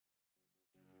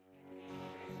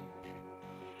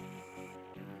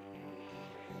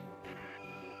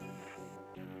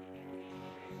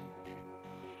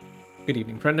Good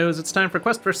evening, friendos. It's time for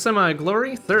Quest for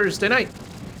Semi-Glory Thursday night.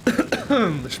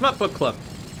 The Shmup Book Club.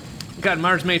 Got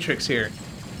Mars Matrix here.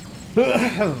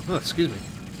 Oh, excuse me.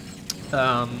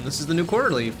 This is the new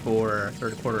quarterly for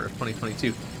third quarter of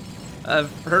 2022.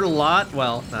 I've heard a lot,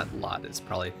 well, not a lot, it's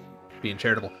probably being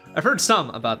charitable. I've heard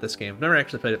some about this game. I've never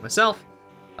actually played it myself.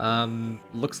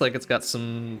 Looks like it's got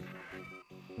some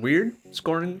weird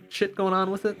scoring shit going on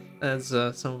with it, as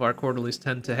some of our quarterlies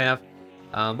tend to have.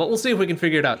 But we'll see if we can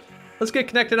figure it out. Let's get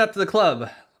connected up to the club.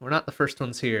 We're not the first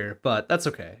ones here, but that's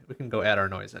okay. We can go add our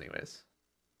noise anyways.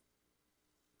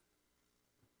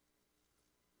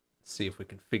 Let's see if we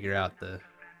can figure out the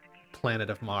planet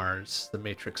of Mars, the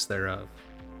matrix thereof.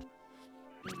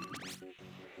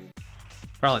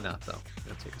 Probably not, though.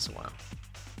 It'll take us a while.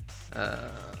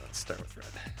 Let's start with red.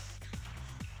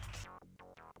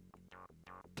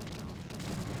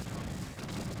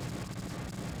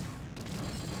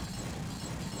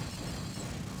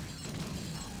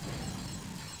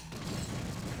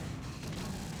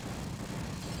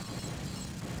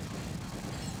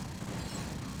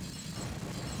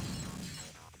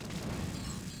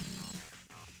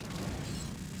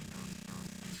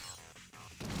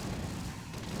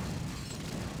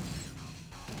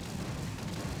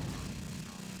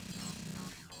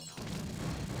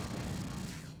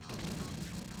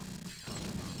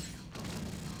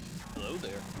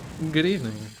 Good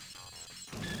evening.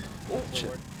 Oh,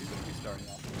 shit.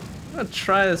 I'm gonna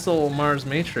try this old Mars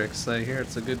Matrix. I hear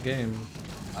it's a good game.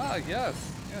 Ah,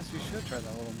 yes. Yes, you should try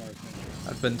that little Mars Matrix.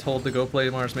 I've been told to go play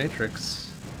Mars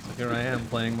Matrix. So here I am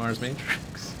playing Mars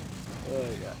Matrix.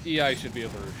 Yeah. EI should be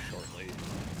over shortly.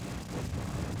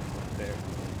 There.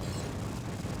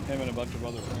 Him and a bunch of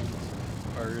other friends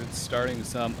are starting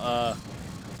some,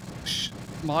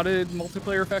 modded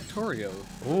multiplayer Factorio.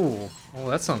 Ooh. Oh,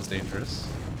 that sounds dangerous.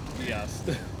 Yes.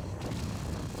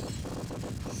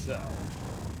 So,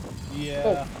 yeah.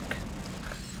 Oh, fuck.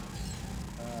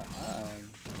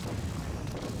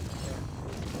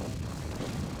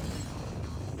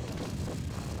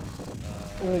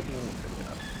 Alright.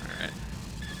 I have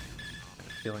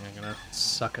a feeling I'm gonna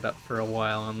suck it up for a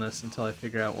while on this until I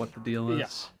figure out what the deal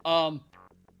is. Yeah.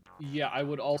 Yeah, I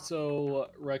would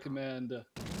also recommend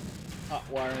hot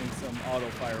wiring some auto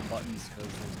fire buttons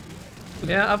because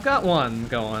yeah, I've got one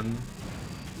going.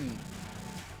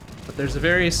 But there's a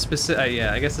very specific...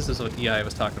 yeah, I guess this is what EI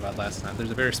was talking about last time.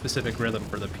 There's a very specific rhythm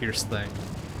for the Pierce thing.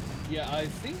 Yeah, I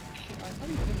thought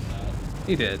he did that.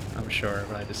 He did, I'm sure,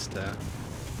 but I just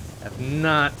have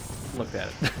not looked at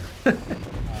it.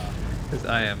 Because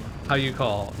I am, how you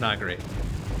call, not great.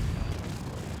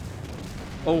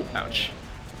 Oh, ouch.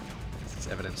 This is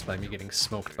evidenced by me getting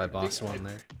smoked by boss one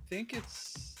there. I think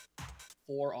it's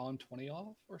 4 on, 20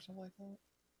 off, or something like that.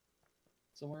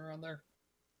 Somewhere around there.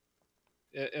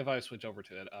 If I switch over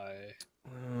to it, I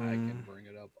can bring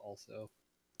it up also.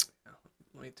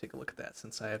 Let me take a look at that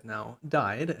since I have now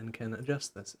died and can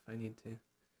adjust this if I need to.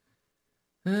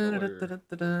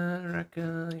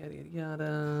 Raka, yada yada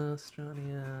yada,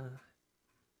 Strania.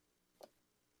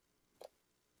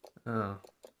 Oh,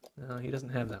 no, he doesn't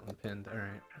have that one pinned. All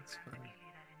right, that's fine.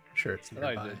 I'm sure it's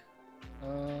nearby. I did.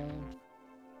 Oh,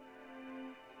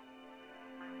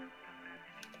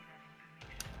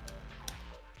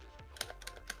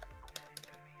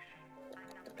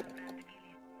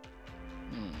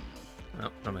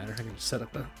 no matter. I can just set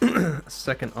up a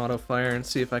second auto fire and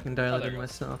see if I can dial it in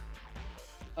myself.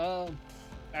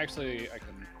 Actually, I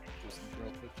can do something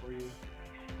real quick for you.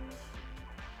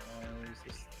 Is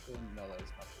this the... No, that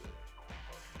is not the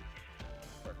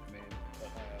correct name, but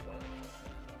I have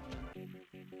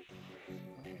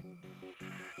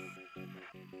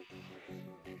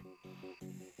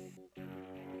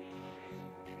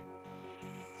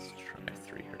Let's try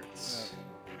 3 hertz.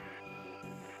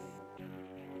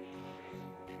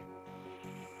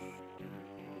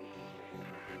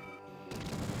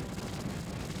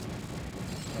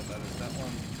 That is that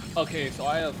one. Okay, so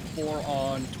I have 4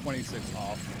 on, 26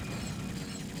 off.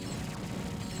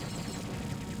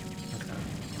 Okay.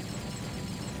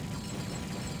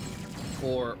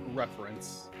 For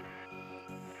reference.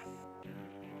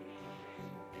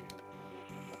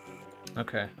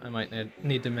 Okay, I might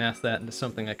need to math that into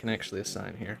something I can actually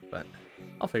assign here, but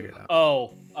I'll figure it out.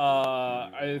 Oh,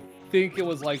 I think it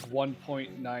was like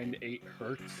 1.98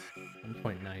 hertz.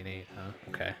 1.98, huh?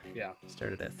 Okay. Yeah.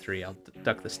 Started at 3. I'll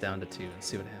duck this down to 2 and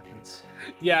see what happens.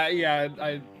 Yeah,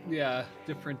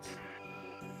 different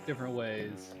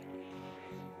ways.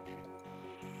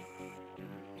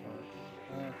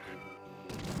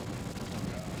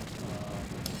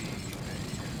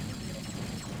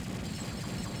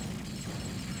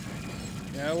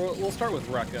 Yeah, we'll start with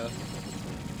Rekka.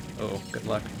 Oh, good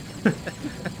luck.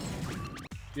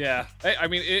 Yeah, hey, I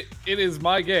mean, it is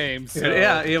my game, so...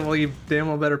 Yeah, well, you damn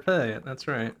well better pay it. That's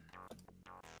right.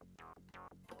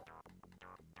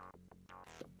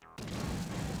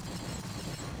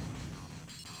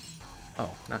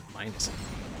 Oh, not minus. That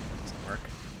doesn't work.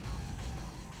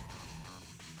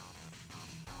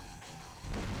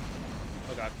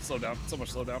 Oh god, slow down. So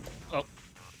much slow down. Oh,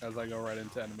 as I go right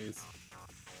into enemies.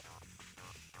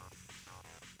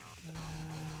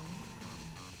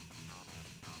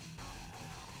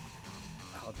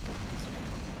 Oh,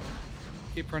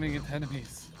 keep running into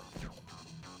enemies.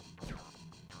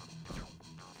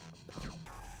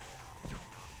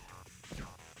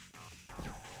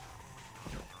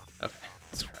 Okay,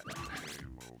 let's try that.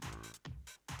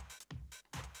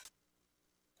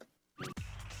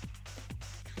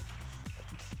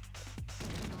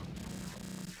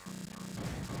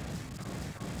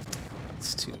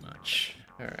 That's too much.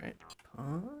 Alright,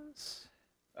 pause.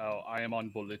 Oh, I am on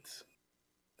bullets.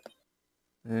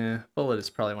 Yeah, bullet is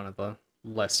probably one of the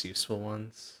less useful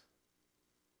ones.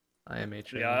 IMA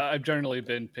training. Yeah, I've generally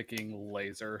been picking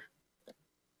laser.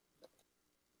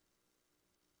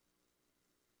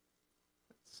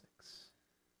 6.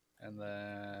 And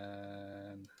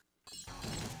then...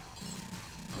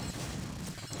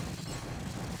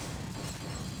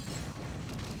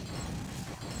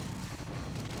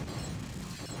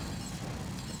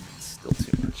 Still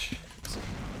too much.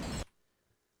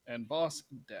 And boss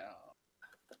down.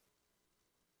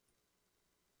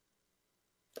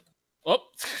 Oh!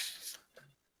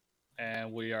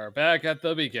 And we are back at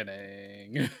the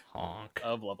beginning Honk.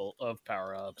 of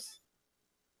power-ups.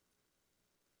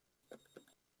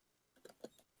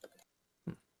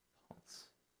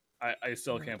 I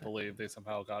still can't believe they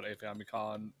somehow got a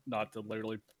Famicom not to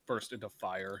literally burst into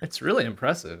fire. It's really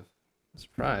impressive. I'm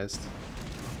surprised.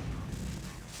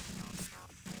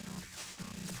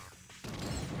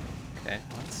 Okay,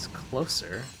 well, that's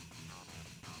closer.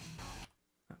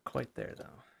 Not quite there, though.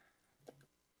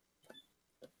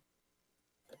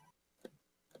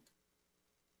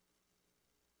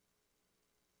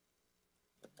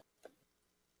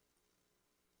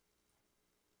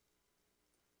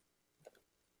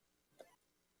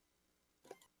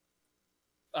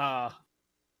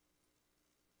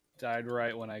 Died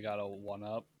right when I got a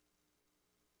 1-up.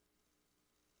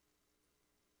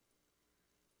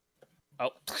 Oh.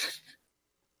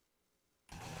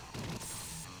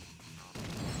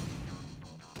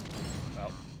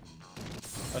 Oh.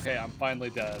 Okay, I'm finally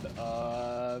dead.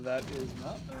 That is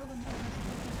not better than that.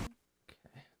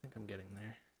 Okay, I think I'm getting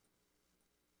there.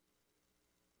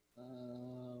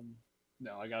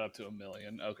 No, I got up to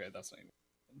 1,000,000. Okay, that's not even...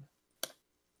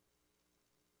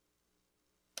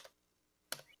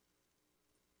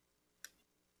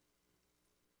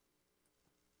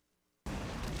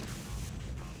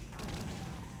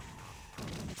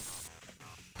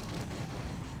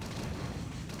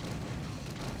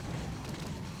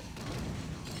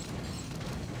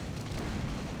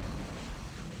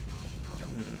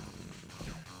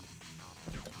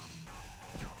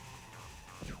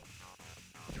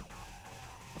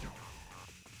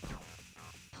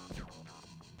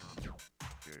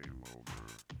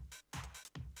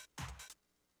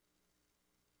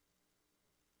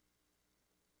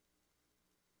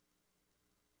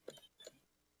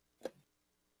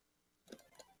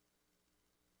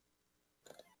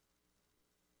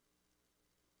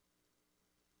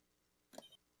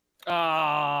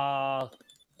 I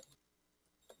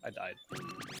died.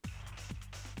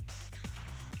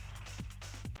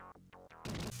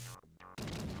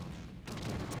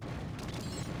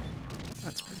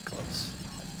 That's pretty close.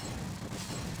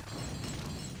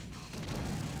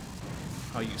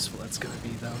 How useful that's gonna be,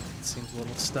 though. It seems a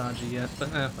little stodgy yet, but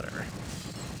whatever.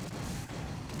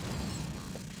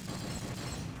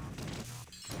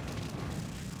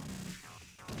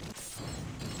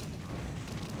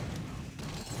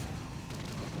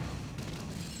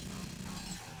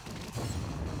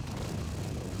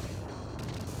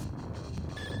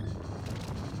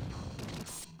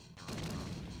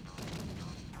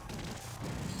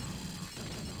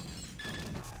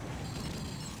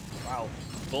 Wow.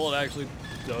 Bullet actually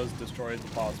does destroy the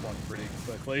boss one pretty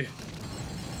quickly.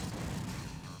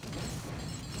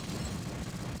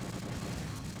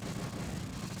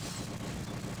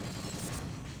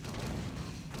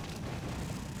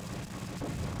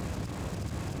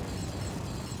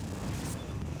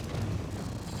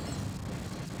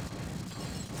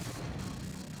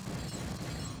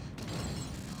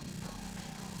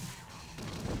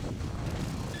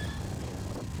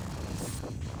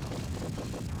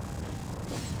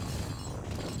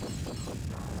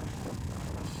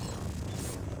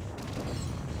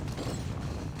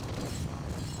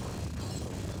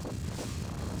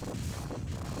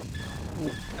 Ooh,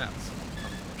 that's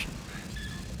unfortunate.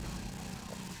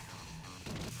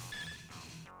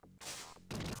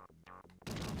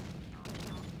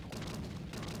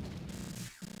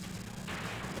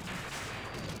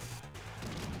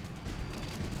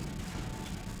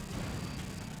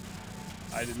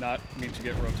 I did not mean to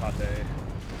get rotate.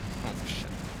 Oh shit.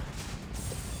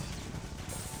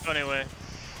 Anyway,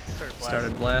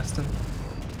 Started blasting.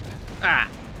 Ah!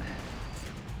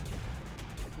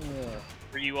 Ugh.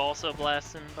 Were you also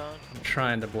blasting, Bone? I'm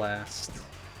trying to blast.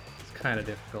 It's kind of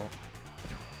difficult.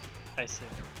 I see.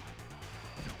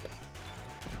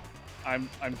 I'm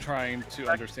trying to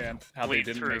understand how they Bleed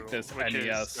didn't through, make this which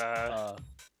NES. is, I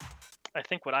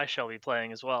think what I shall be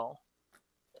playing as well.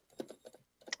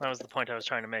 That was the point I was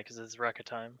trying to make, is it's Rekka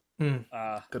time.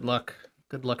 Good luck.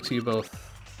 Good luck to you both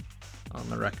on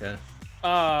the Rekka.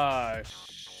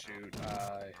 Shoot.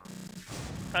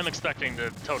 I'm expecting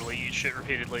to totally eat shit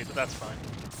repeatedly, but that's fine.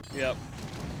 Yep.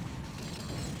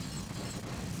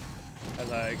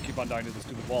 As I keep on dying to the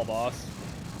stupid wall boss.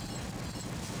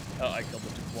 Oh, I killed the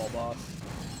stupid wall boss.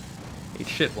 Eat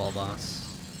shit, wall boss.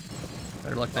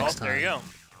 Better luck next time. There you go.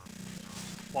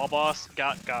 Wall boss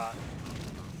got.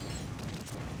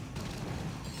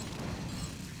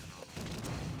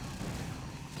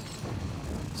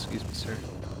 Excuse me, sir.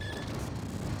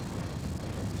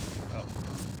 Oh.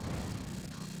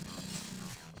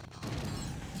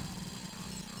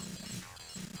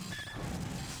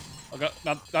 Oh god,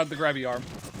 not the grabby arm.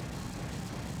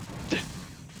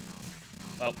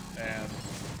 Oh, and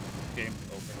game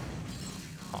over.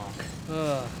 Honk.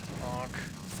 Honk.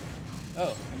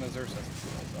 Oh, and those Ursus.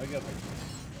 I get it.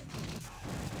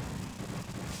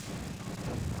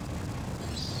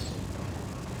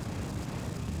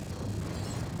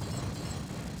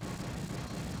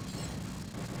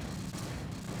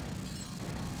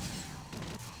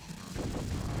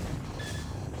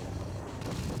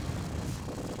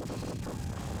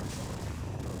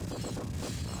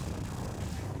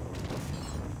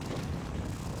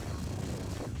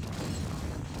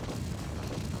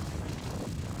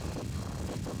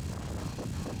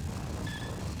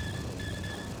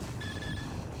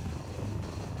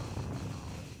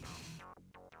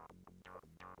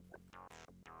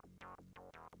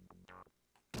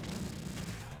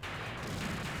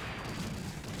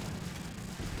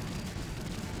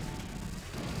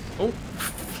 Oh!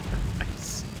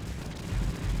 Nice.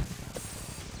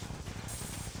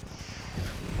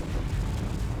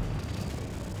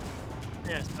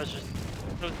 Yeah, so it's just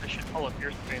I should pull up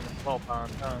your screen as well,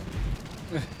 Bond.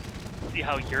 See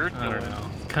how you're doing. I don't know.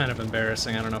 Kind of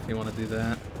embarrassing. I don't know if you want to do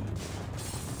that.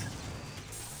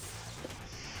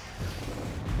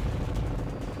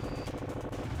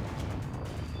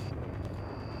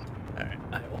 Alright,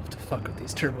 I will have to fuck with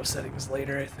these turbo settings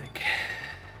later, I think.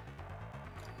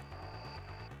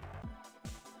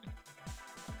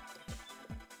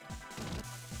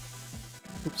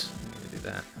 Oops, I'm gonna do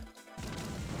that.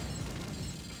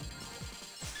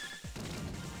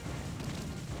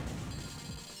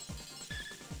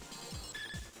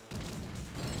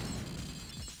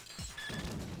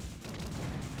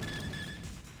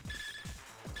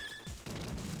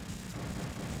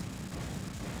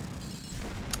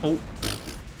 Oh,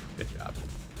 good job.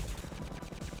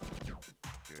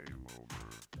 Game over.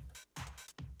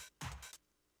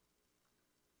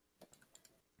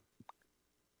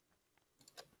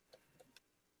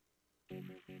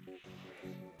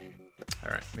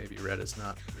 Alright, maybe red is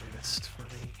not the greatest for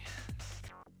me.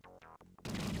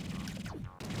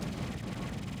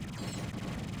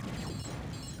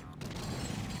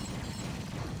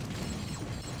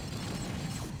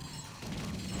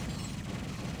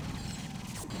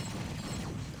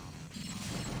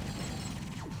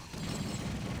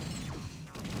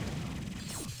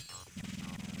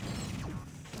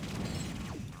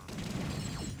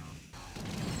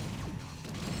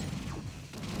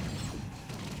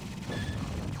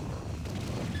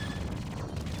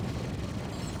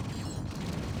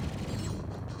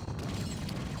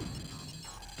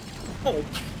 Oh!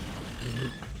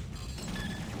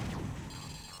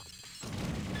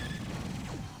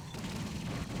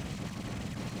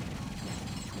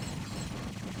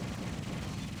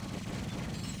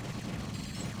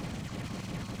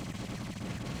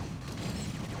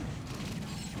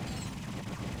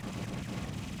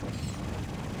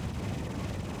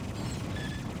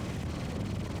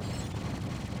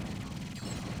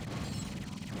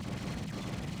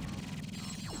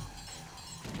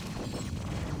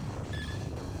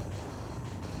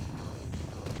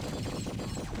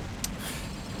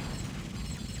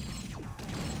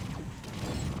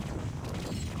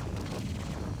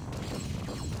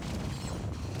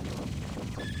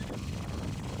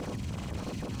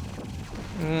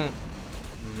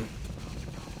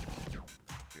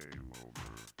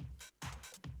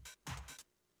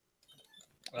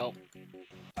 Well,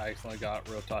 I accidentally got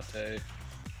Rotate.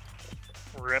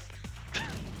 Rip.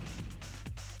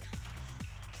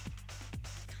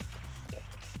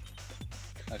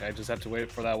 Okay, I just have to wait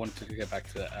for that one to get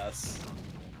back to S.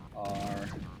 R.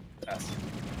 S.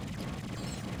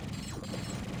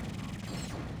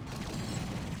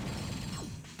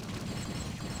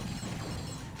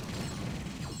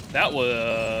 That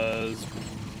was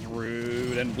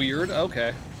rude and weird.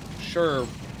 Okay. Sure,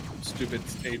 stupid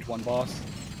stage 1 boss.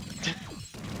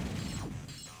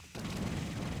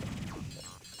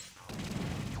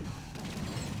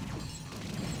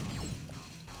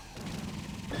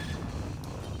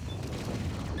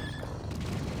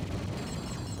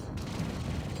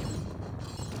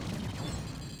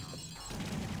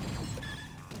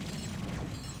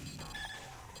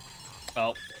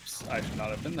 Oh, oops, I should not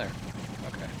have been there.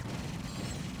 Okay.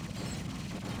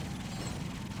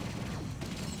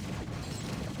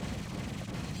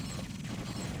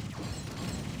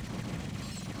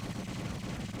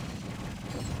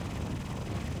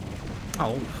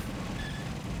 Oh.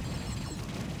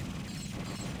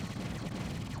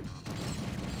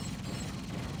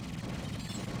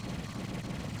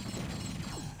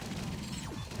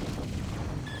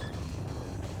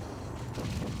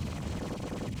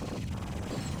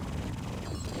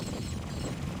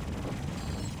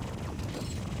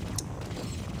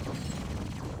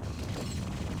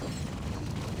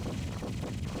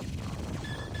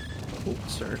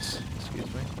 Sirs, excuse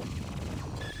me.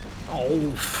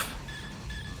 Oh.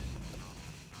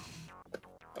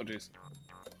 Oh, jeez.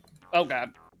 Oh,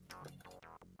 God.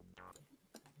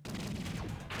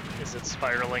 Is it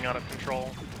spiraling out of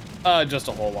control? Just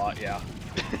a whole lot, yeah.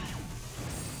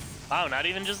 Wow, not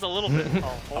even just a little bit. A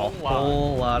whole A lot.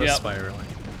 whole lot of Yep. spiraling.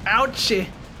 Ouchie!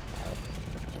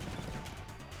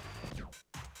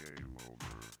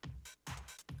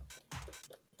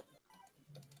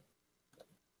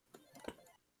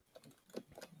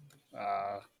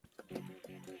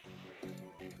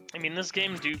 I mean, this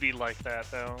game do be like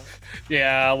that, though.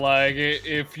 Yeah, like,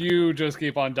 if you just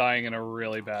keep on dying in a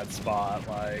really bad spot,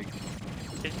 like...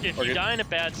 If you die in a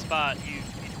bad spot, you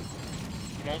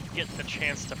won't get the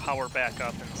chance to power back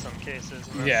up in some cases,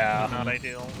 and that's Yeah. not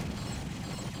ideal.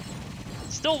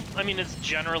 Still, I mean, it's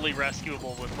generally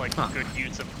rescuable with, like, good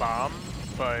use of bomb,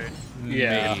 but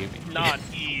Yeah. Maybe. not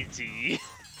easy.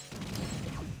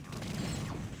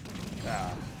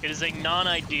 Ah. It is a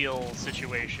non-ideal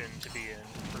situation to be in,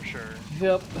 for sure.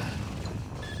 Yep.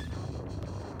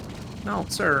 No,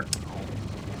 sir.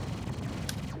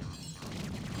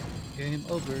 Game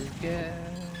over, yeah.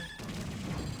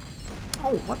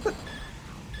 Oh, what the?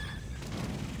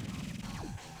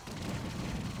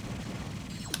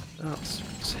 Oh,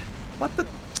 sirs. What the?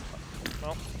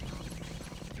 Well.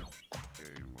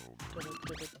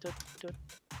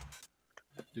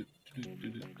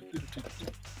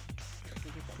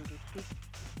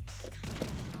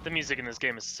 The music in this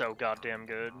game is so goddamn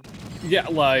good. Yeah,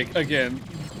 like, again,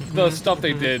 the stuff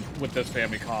they did with this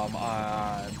Famicom,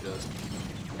 I'm just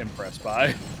impressed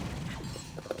by.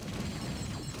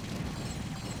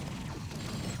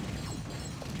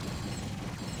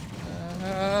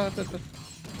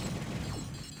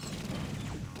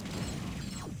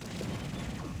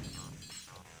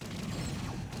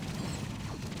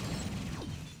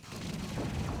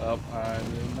 Oh, I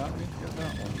did not mean to get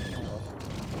that one.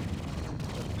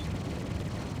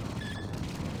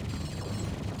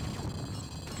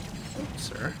 Oh,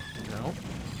 sir. No.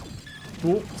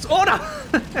 Oops. Oh no!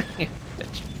 You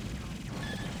bitch.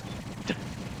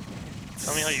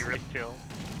 Tell me how you really feel.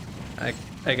 I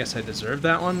guess I deserved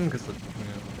that one because just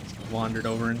wandered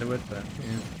over into it, but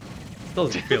yeah, still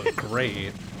doesn't feel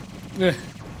great.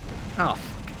 Oh.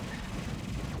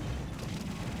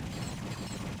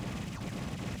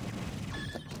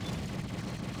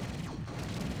 Oh.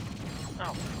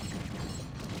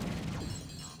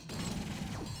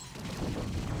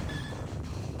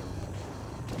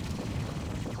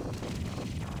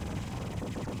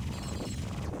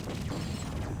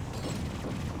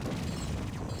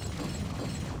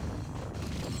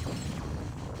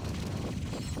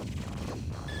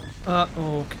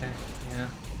 Okay, yeah.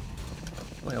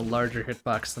 Probably a larger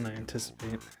hitbox than I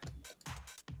anticipate.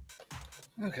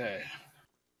 Okay.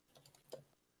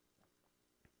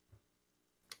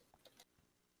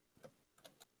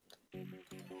 I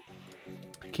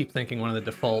keep thinking one of the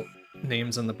default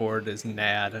names on the board is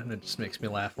Nad, and it just makes me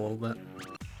laugh a little bit.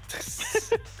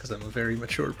 Because I'm a very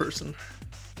mature person.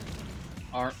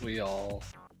 Aren't we all?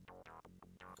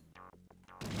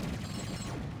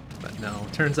 But No,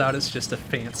 turns out it's just a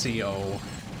fancy O.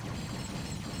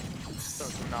 So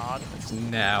it's nod. It's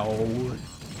now,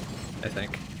 I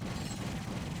think.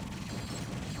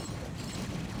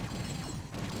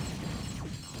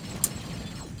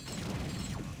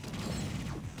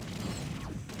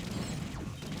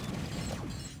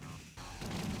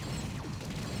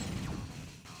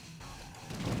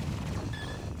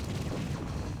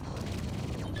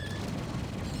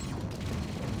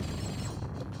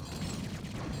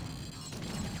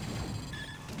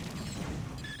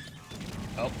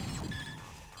 Oh.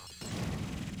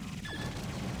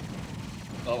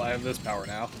 Oh, I have this power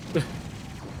now.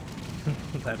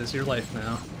 That is your life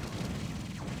now.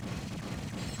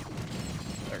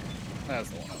 There. That's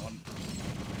the one I want.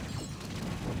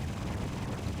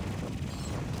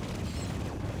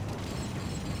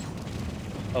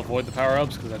 Avoid the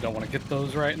power-ups because I don't want to get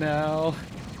those right now.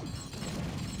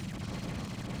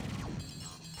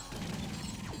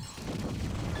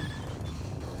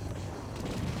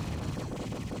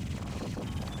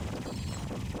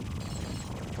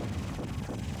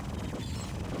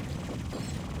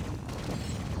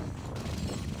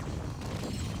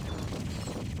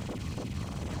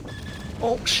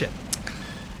 Oh, shit.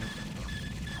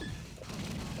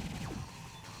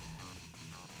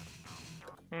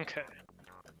 Okay.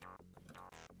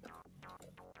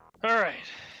 Alright.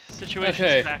 Situation's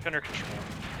Okay. back under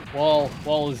control.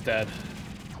 Wall is dead.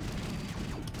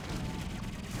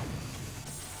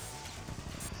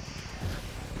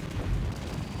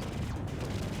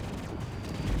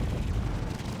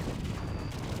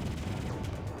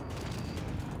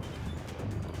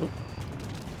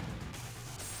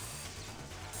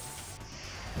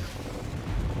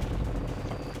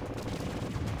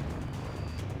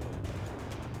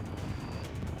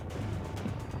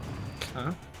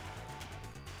 Huh?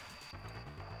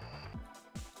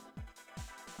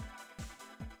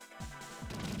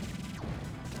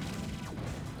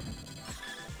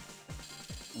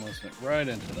 Almost went right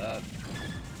into that.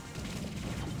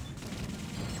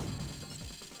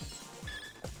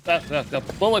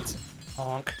 That bullets!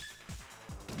 Honk.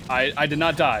 I did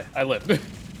not die. I lived.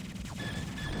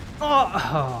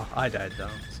 Oh, I died though,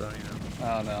 so you know.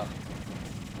 Oh no.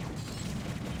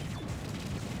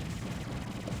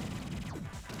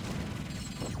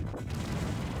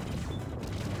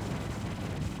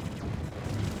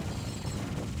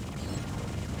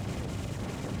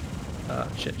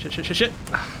 Shit. I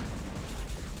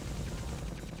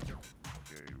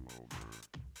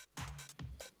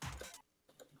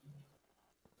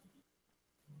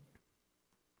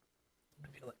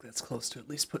feel like that's close to at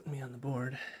least putting me on the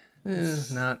board.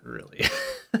 Not really.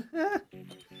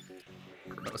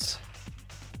 Gross.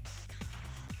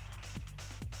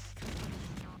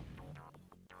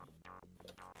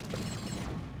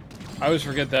 I always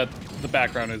forget that the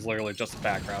background is literally just a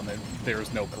background, and there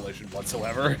is no collision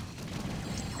whatsoever.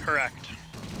 Correct.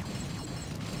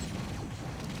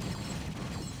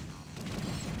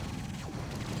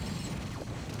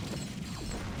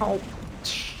 Oh,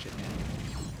 shit.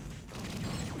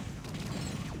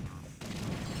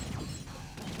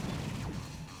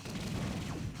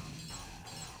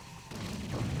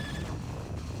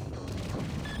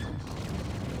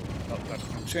 Oh, that's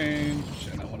gonna change,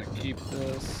 and I want to keep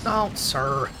this. Oh,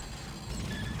 sir.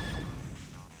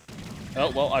 Oh,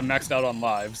 well, I'm maxed out on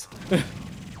lives.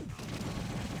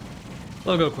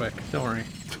 They'll go quick, don't worry.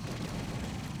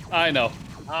 I know.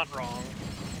 Not wrong.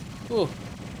 Ooh.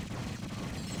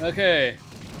 Okay.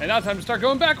 And now time to start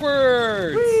going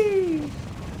backwards! Whee!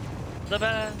 The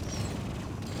best.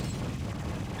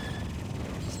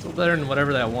 Still better than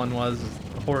whatever that one was.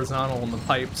 Horizontal in the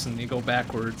pipes and you go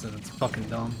backwards and it's fucking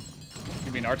dumb.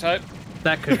 You mean R-Type?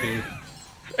 That could be.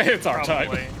 It's R-Type.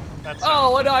 Probably. That's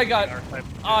Oh, and I got... R-Type.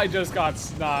 I just got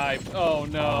sniped. Oh,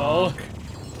 no.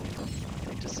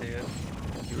 Hate to see it.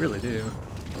 You really do.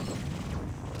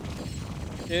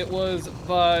 It was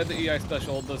by the EI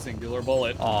Special, the singular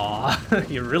bullet. Aw,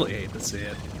 you really hate to see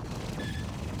it.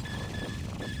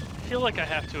 I feel like I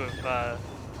have to have,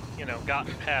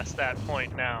 gotten past that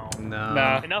point now. No.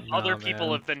 Nah. Enough no, other people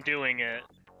man. have been doing it.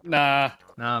 Nah.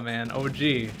 Nah, man.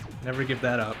 OG. Never give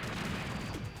that up.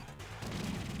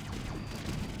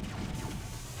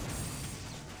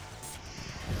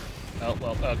 Oh,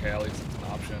 well, okay, at least it's an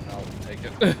option. I'll take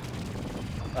it.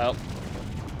 Well.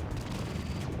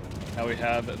 Now we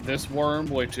have this worm,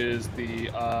 which is the,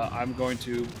 I'm going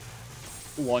to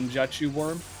lunge at you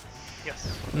worm.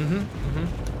 Yes.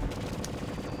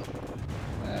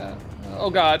 Oh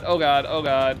god, oh god, oh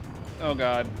god, oh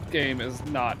god. Game is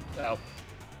not out.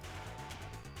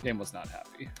 Game was not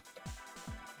happy.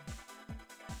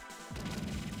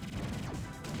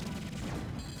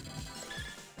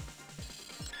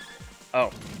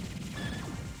 Oh,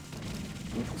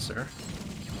 Sir.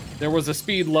 there was a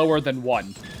speed lower than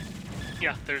 1.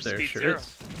 Yeah, there's There speed sure 0.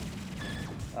 is.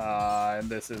 And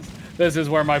this is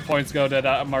where my points go to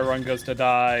die, my run goes to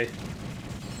die.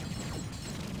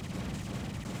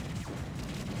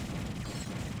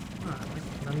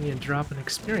 Let me drop an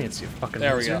experience, you fucking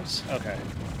There we go. losers. Okay.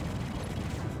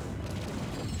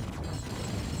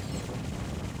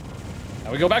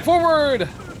 Now we go back forward!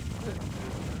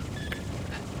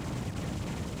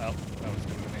 Oh, that was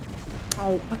good of me.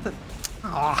 Oh, what the?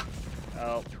 Ah.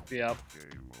 Oh, yep.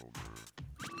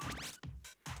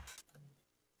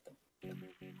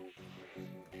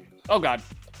 Oh god.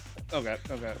 Oh god,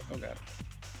 oh god, oh god.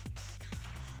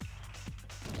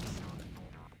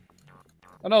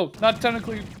 Oh no, not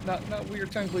technically, not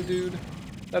weird technically, dude.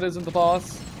 That isn't the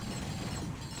boss.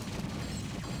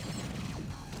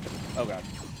 Oh god.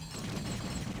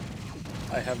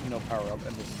 I have no power up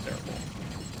and this is terrible.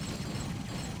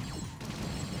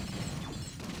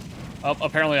 Oh,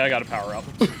 apparently I got a power up.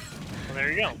 Well,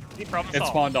 there you go. The problem It solved.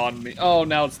 spawned on me. Oh,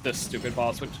 now it's this stupid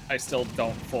boss, which I still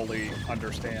don't fully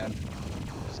understand.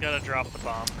 Just gotta drop the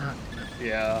bomb.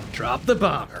 Yeah. Drop the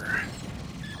bomber.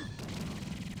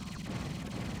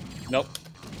 Nope.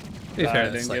 To be I fair,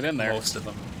 didn't that's, get like, in there. Most of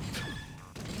them.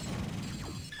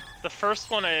 The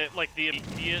first one, like the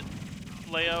immediate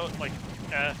layout, like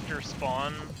after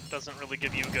spawn, doesn't really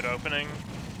give you a good opening.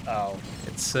 Oh.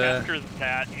 It's After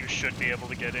that, you should be able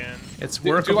to get in. it's Do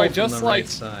workable I from just, the like- right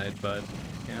side, but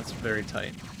yeah, it's very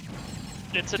tight.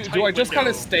 It's a tight Do I just kind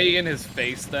of window. stay in his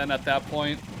face then at that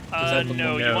point? that the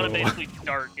No, you want to no? basically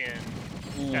dart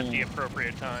in at the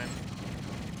appropriate time.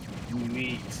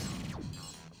 Neat.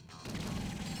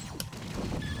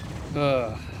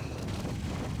 Ugh.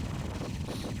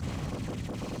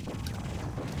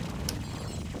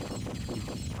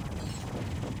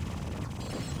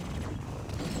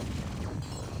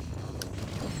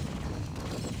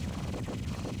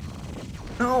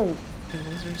 No,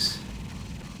 losers.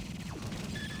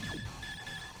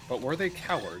 But were they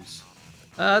cowards?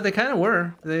 They kind of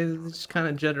were. They just kind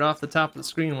of jetted off the top of the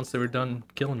screen once they were done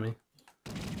killing me.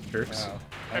 Jerks. Oh.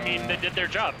 I mean, they did their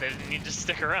job. They didn't need to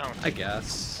stick around. I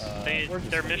guess.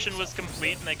 Their mission was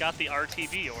complete, and they got the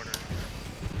RTB order.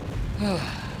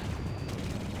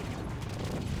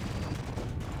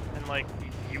 And like,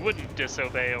 you wouldn't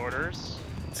disobey orders.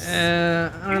 I You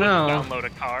don't wouldn't know. download a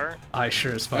car. I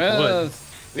sure as fuck would.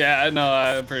 Yeah, no,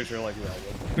 I'm pretty sure like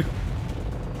that would.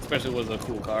 Especially was a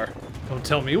cool car. Don't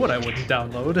tell me what I wouldn't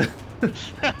download.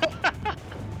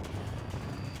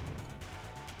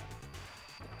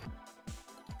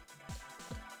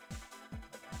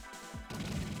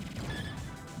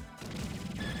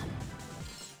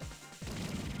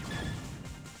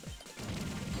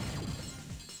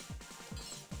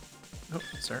 Oh,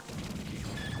 sir. Thank you.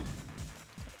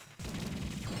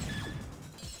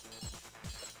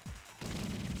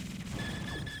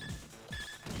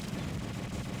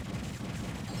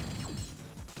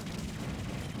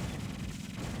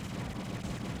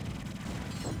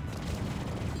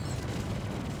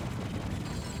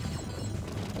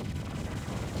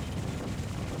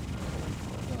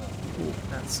 Ooh,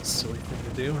 that's a silly thing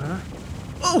to do, huh?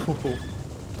 Oh!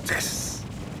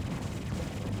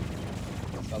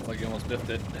 Sounds like you almost biffed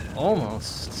it.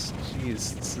 Almost.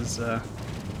 Jeez, this is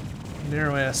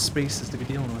narrow ass spaces to be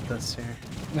dealing with this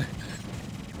here.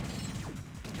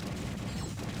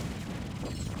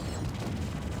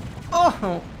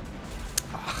 Oh!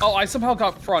 Oh, I somehow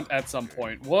got front at some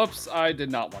point. Whoops, I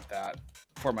did not want that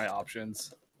for my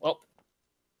options. Well,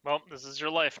 Well, this is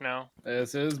your life now.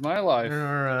 this is my life. There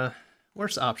are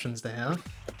worse options to have.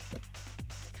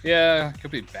 Yeah,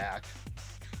 could be back.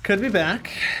 Could be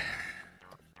back.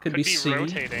 Could be be C.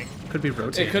 rotating. Could be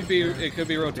rotating. It could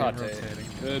be yeah. rotate. rotating.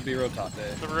 Could be rotate.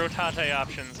 The rotate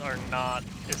options are not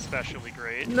especially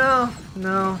great. No,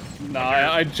 no. No,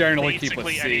 I generally keep with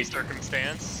Basically any Seek.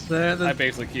 circumstance. They're I the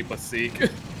basically keep with Seek.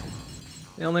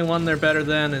 the only one they're better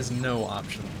than is no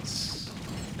options.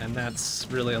 And that's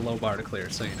really a low bar to clear,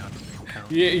 so you know, it doesn't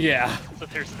count. Yeah. So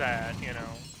there's that, you know.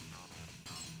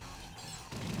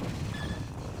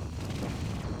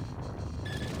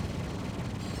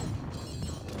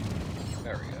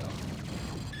 There we go.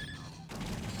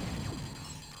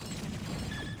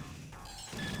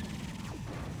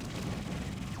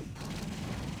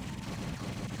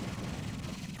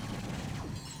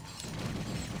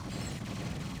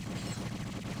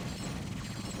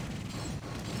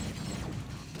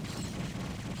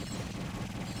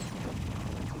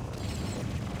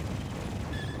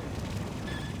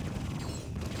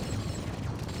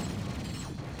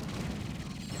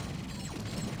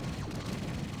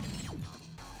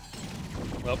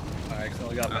 Well, I I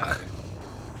accidentally got back.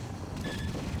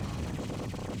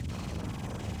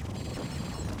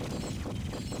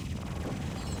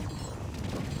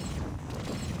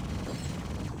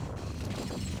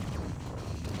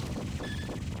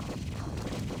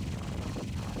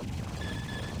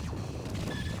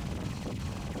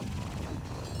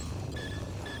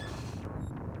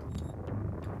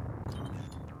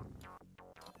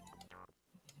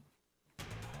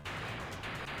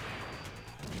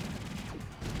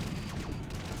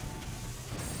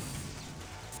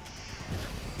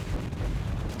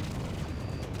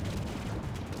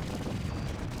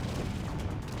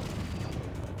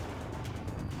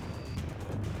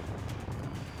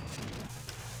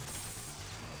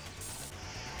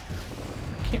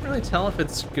 Can't really tell if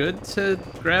it's good to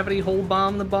gravity hole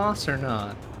bomb the boss or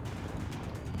not.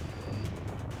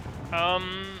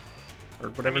 Or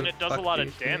whatever. I mean, it does a the lot fuck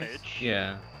of the issue is. damage.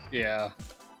 Yeah. Yeah.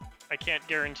 I can't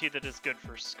guarantee that it's good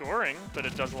for scoring, but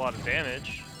it does a lot of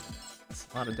damage. It's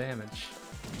a lot of damage.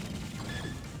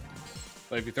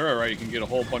 But if you throw it right, you can get a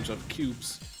whole bunch of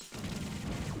cubes.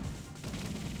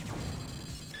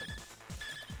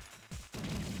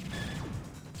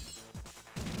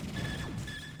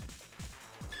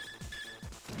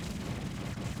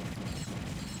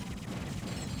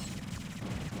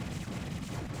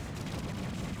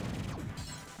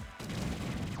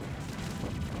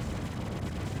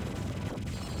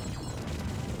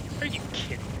 Are you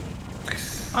kidding me?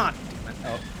 Ah,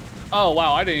 Oh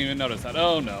wow, I didn't even notice that.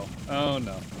 Oh no. Oh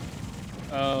no.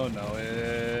 Oh no,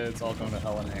 it's all going to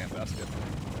hell in a handbasket.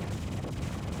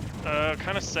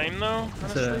 Kind of same though,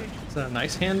 is honestly. it a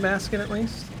nice handbasket at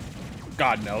least?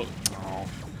 God no. Oh.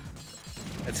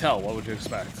 It's hell, what would you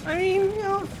expect? I mean, you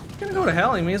know, if you're gonna go to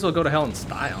hell, you may as well go to hell in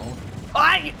style.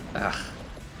 Ugh.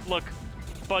 Look,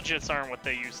 budgets aren't what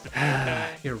they used to be, okay?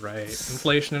 You're right.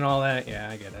 Inflation and all that. Yeah,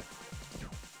 I get it.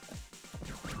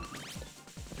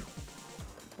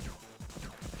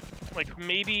 Like,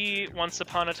 maybe once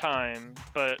upon a time,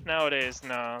 but nowadays,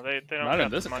 no. They don't Not in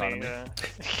have this the money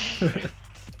economy.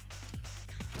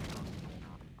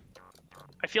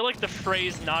 I feel like the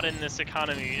phrase "not in this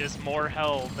economy" is more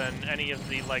hell than any of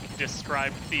the, like,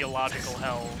 described theological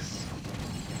hells.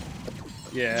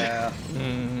 Yeah.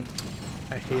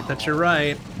 I hate that you're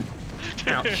right.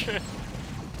 Ouch.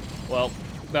 Well,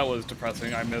 that was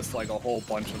depressing. I missed like a whole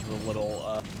bunch of the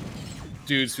little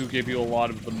dudes who give you a lot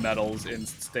of the medals in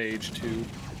stage 2.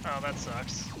 Oh, that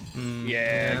sucks.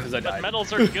 Yeah, because I But died.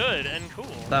 medals are good and cool.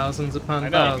 Thousands upon I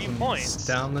know. thousands Points.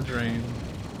 down the drain.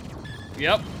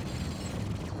 Yep.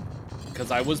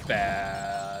 Because I was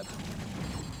bad.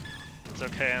 It's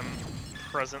okay, I'm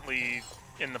presently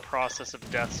in the process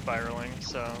of death spiraling,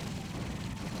 so...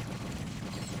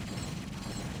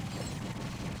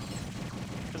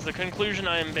 Because the conclusion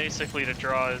I am basically to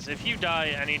draw is, if you die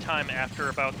anytime after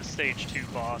about the stage 2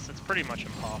 boss, it's pretty much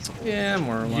impossible. Yeah,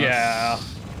 more or less. Yeah.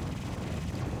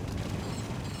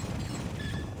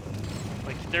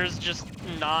 Like, there's just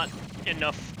not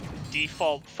enough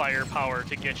default firepower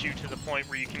to get you to the point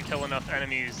where you can kill enough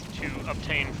enemies to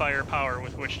obtain firepower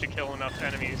with which to kill enough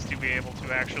enemies to be able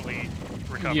to actually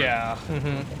recover. Yeah.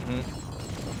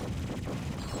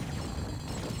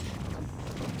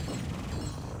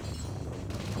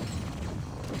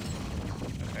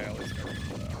 Okay, at least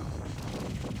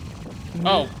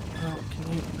Oh,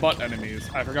 can you... butt enemies.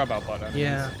 I forgot about butt enemies.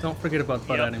 Yeah, don't forget about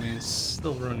butt Yep. enemies.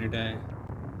 They'll ruin your day.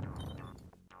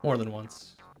 More than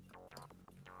once.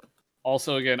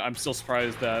 Also, again, I'm still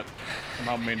surprised that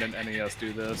somehow Main and NES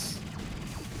do this.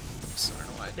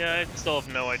 Yeah, I still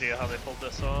have no idea how they pulled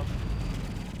this off.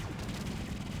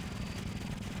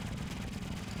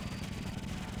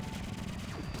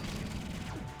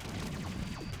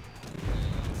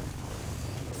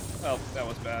 Oh, that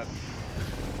was bad.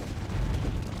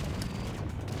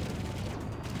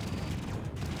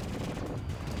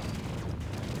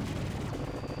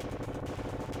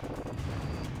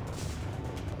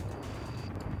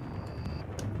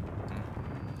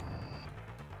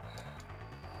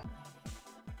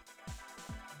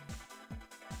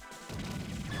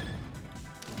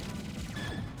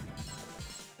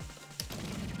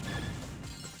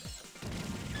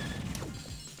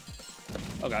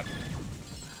 Oh god.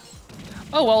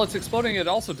 Oh well, it's exploding. It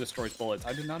also destroys bullets.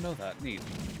 I did not know that. Neat.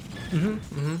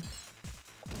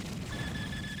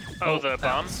 Oh, the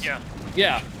bomb? that's- Yeah.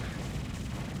 Yeah.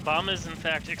 Bomb is, in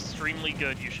fact, extremely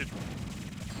good. You should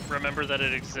remember that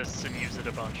it exists and use it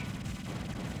a bunch.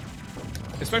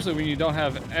 Especially when you don't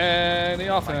have any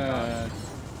offense.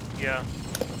 Yeah.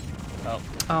 Oh.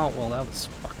 Oh, well, that was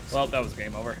fucking... Well, that was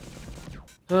game over.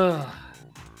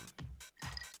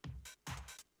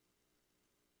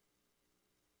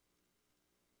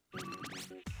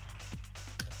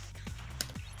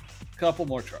 couple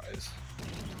more tries.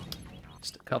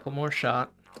 Just a couple more shot.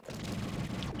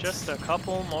 Just a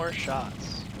couple more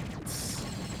shots.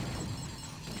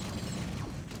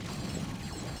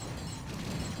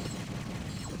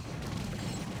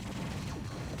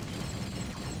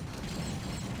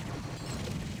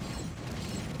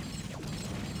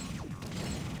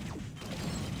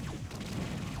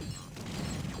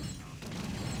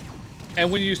 And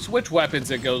when you switch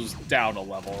weapons, it goes down a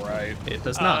level, right? It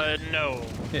does not. No.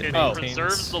 It maintains-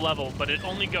 preserves the level, but it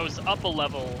only goes up a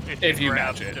level if you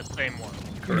match grab it. the same one.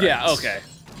 Correct. Yeah, okay.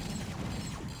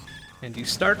 And you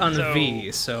start on So-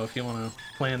 V, so if you want to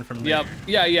plan from there.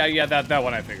 Yep. Yeah, that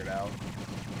one I figured out.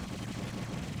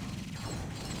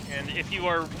 And if you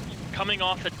are coming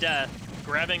off a death,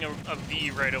 grabbing a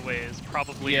V right away is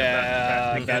probably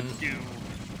Yeah, your best bet to get you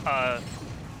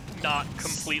not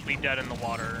completely dead in the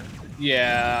water.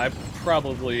 Yeah,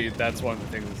 that's one of the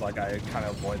things is like I kind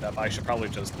of avoid that, but I should probably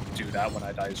just do that when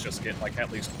I die, is just get like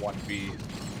at least 1 V.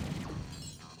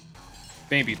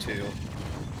 Maybe 2.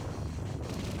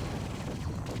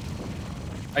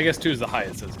 I guess 2 is the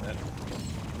highest, isn't it?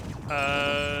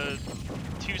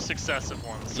 2 successive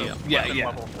ones, so Yeah. weapon Yeah.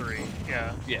 level 3,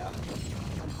 yeah. Yeah.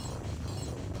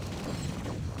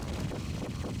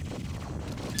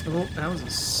 Oh, that was a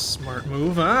smart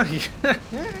move, huh?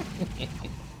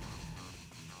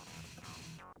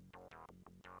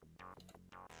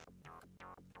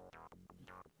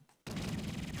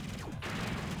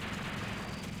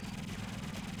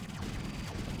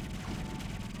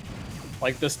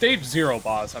 Like the stage 0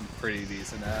 boss, I'm pretty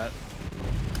decent at.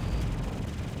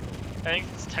 I think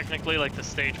it's technically like the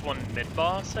stage 1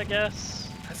 mid-boss, I guess.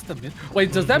 That's the mid.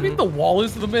 Wait, does that mean the wall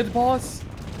is the mid boss?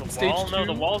 The Stage wall? No,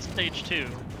 2? the wall's stage 2.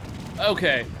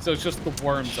 Okay, so it's just the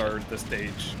worms are the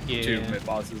stage 2 Yeah. mid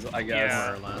bosses, I guess. Yeah.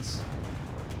 More or less.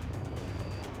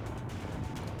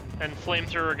 And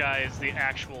Flamethrower Guy is the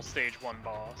actual stage 1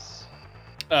 boss.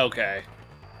 Okay.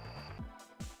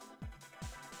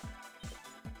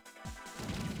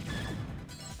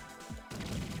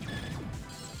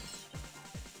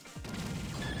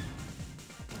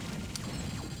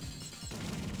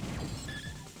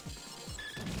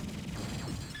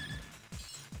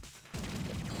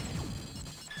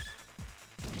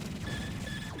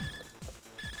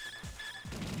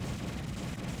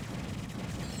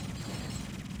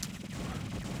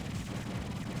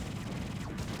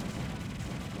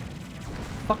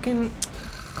 Fucking.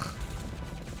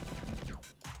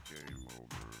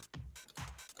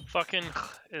 Fucking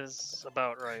is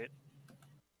about right.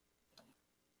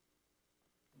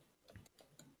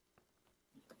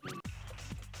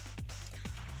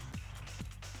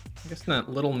 I guess that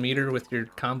little meter with your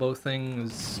combo thing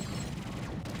is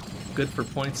good for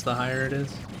points the higher it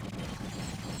is.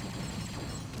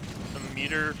 The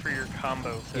meter for your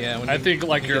combo thing. Yeah, when I you- think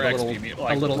like you your get a XP, little- meter,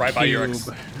 like a little right by your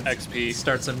cube. XP. It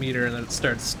starts a meter and then it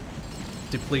starts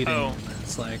depleting. Oh. And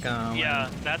it's like, oh. Yeah,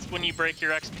 that's when you break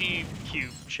your XP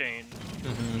cube chain.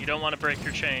 Mm-hmm. You don't want to break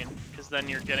your chain, because then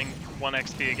you're getting 1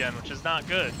 XP again, which is not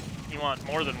good. You want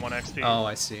more than 1 XP. Oh,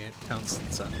 I see. It counts.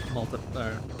 It's a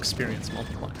experience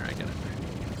multiplier. I get it.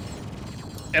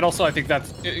 And also, I think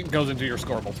it goes into your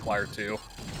score multiplier too.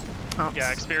 Oh,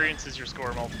 Yeah, experience is your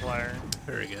score multiplier.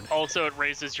 very good. Also, it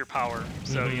raises your power,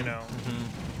 so you know,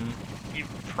 Mm-hmm. you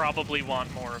probably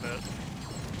want more of it.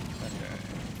 Okay.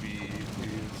 V,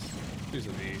 please. Please a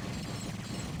V.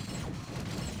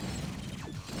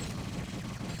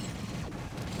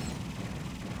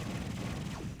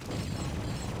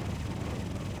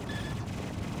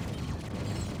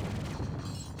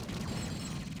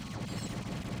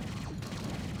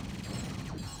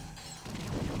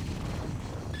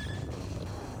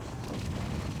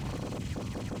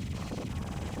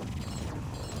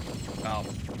 Oh.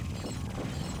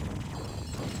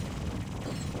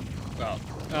 Oh.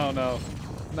 Oh no.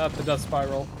 Not the dust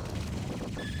spiral.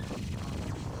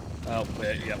 Oh,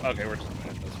 wait, yeah, okay, we're just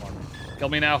gonna hit this one. Kill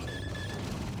me now.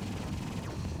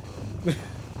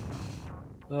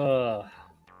 Ugh.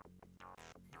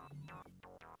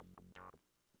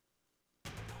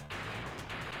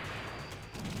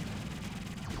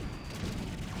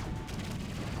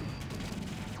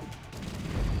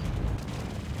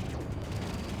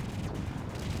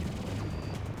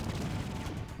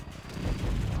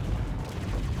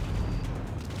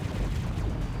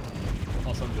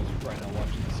 Also, I'm just right now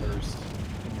watching Thirst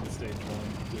in stage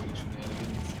 1 doing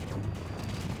shenanigans.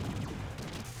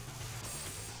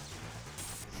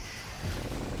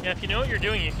 Yeah, if you know what you're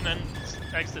doing, you can then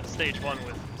exit stage 1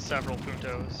 with several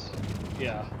puntos,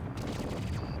 Yeah.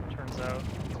 turns out.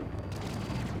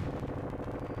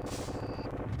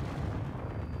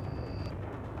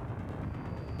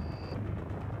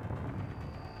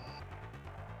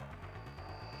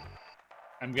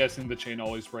 I'm guessing the chain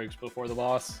always breaks before the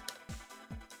boss.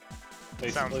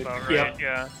 Sounds Basically. about right,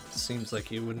 yeah. Seems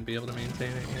like you wouldn't be able to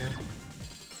maintain it, yeah.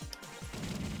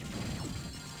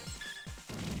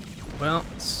 Well,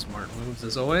 smart moves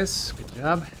as always. Good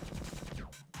job.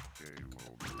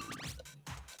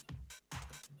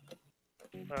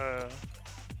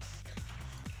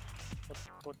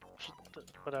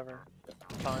 Whatever.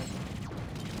 Fine.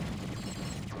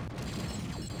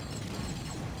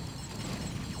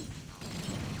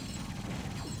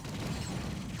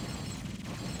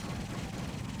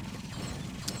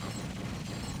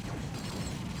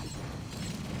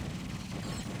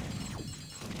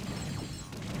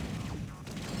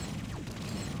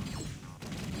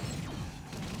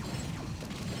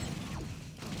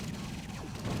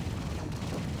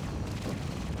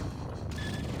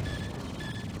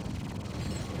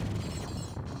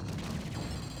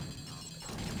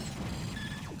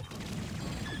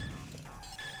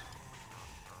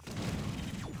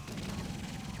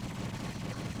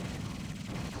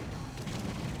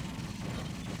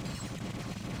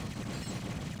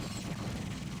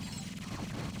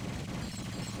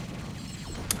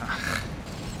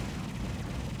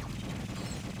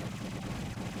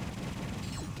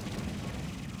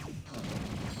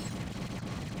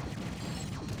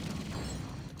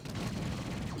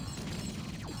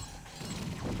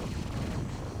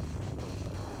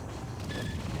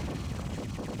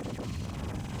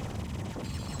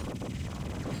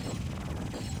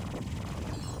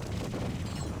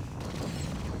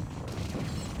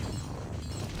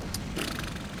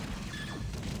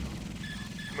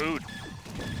 Mood.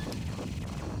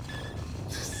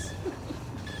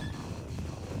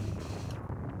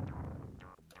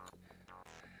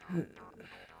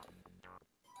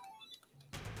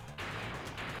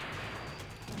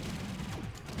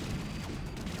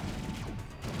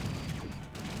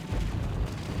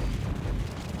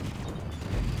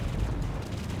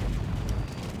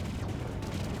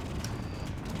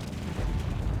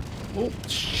 Oh,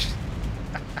 shit.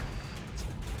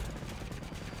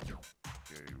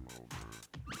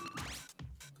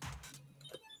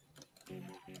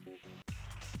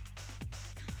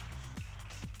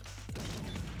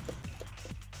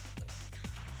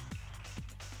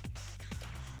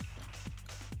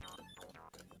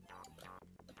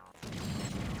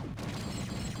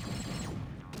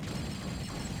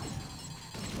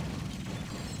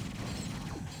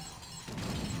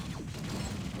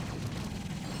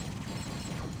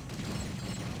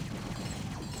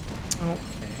 Okay.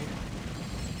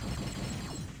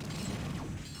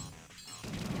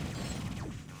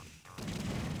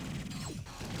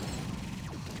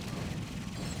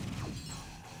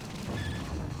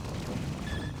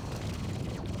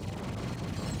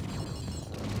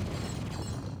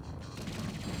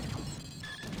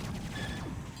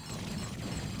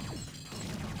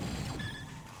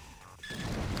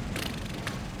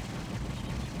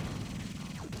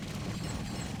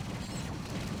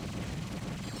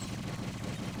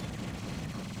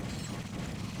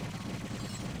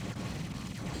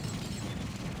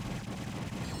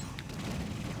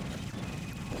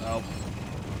 Nope.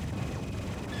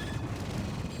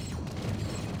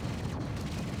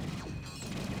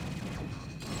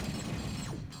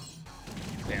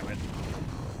 Damn it.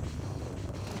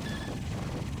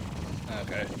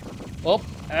 Okay. Well,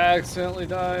 accidentally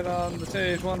died on the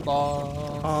stage 1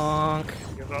 boss. Honk.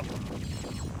 Give up.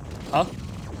 Huh?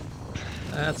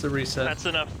 That's a reset. That's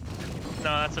enough. No,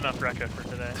 that's enough Rekka for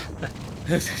today.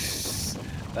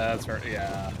 That's right,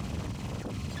 yeah.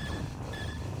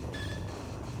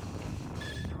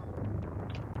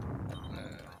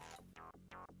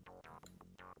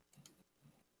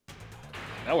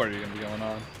 Now what are you gonna be going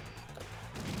on?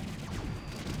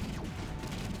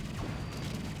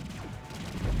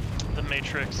 The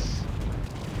Matrix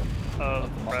of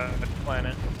Red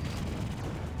Planet.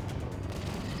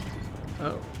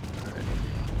 Oh. Alright.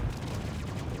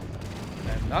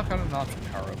 I'm not gonna notch a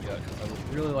power up yet because I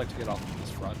would really like to get off of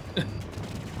this front.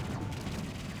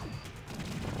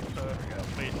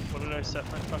 Wait, what did I set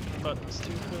my fucking buttons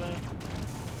to for that?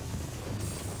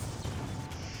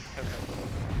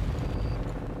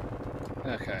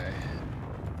 Okay. Okay.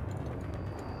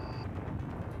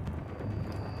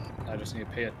 I just need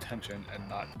to pay attention and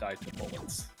not die to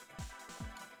bullets.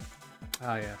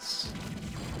 Ah, yes.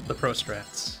 The pro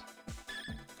strats.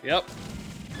 Yep.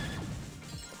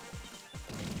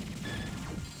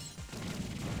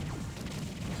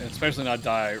 And especially not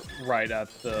die right at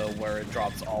the where it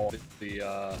drops all of the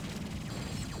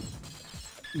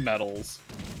metals.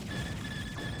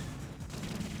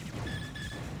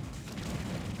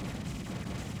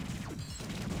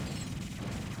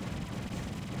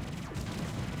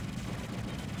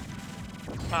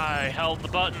 I held the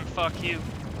button, fuck you.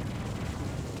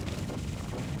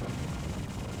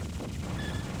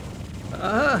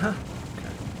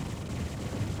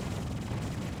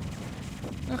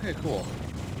 Okay, cool.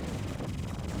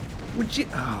 Would you?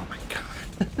 Oh my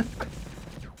god.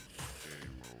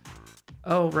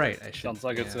 Oh right, I should. Sounds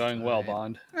like it's yeah, going well, right.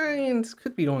 Bond. I mean, this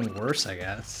could be going worse, I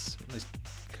guess. At least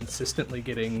consistently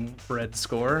getting red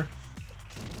score.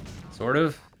 Sort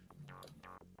of.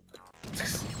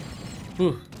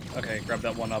 Whew. Okay, grab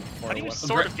that one up before How do you it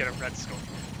sort of get a red score?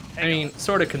 I mean,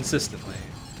 sort of consistently.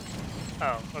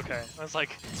 Oh, okay. I was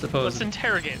like, Suppose. let's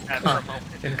interrogate that for a moment.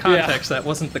 In context, that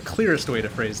wasn't the clearest way to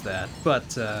phrase that,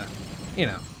 but, you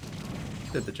know,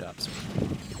 did the job.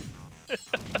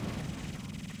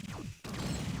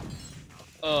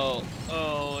 Oh,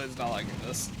 it's not liking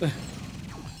this.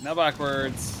 Now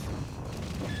backwards.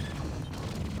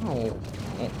 Oh.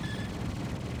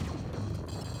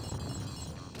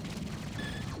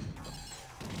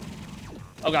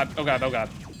 Oh god, oh god, oh god.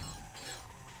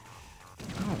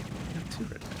 Oh, I got 2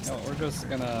 red dice. No, we're just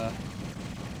gonna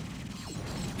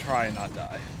try and not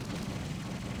die.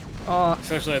 Oh,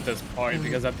 Especially at this point,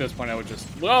 because at this point I would just...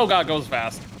 Oh god, goes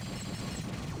fast.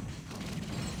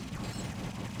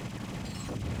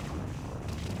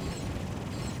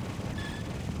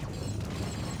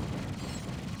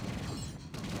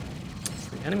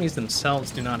 the enemies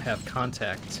themselves do not have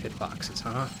contact hitboxes,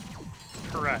 huh?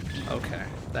 Correct. Okay,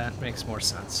 that makes more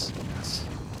sense. Yes.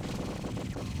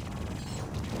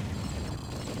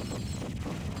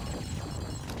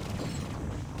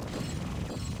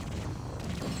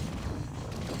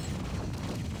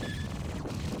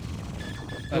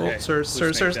 Okay, Oh,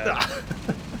 sir. dead.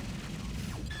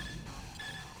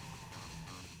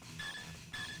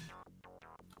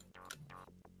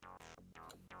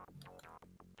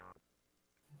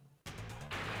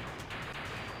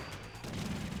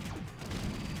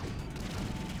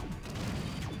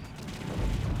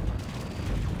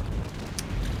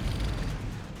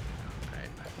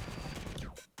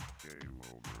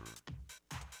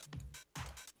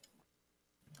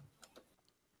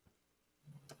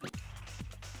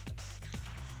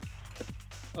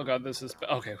 Oh god, this is...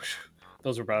 Okay,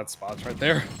 those were bad spots right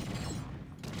there.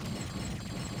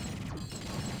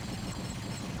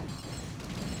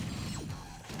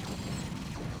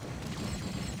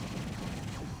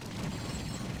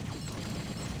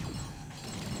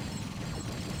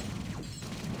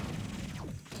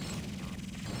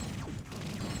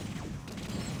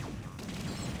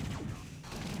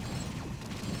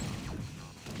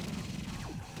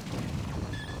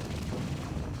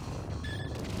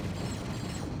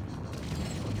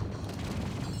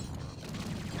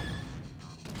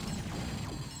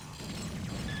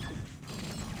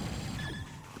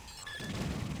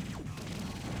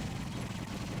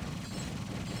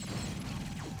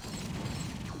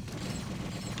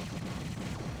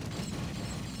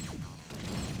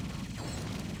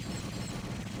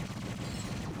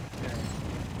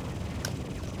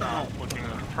 Not looking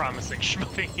like a promising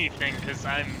Shmupping evening, because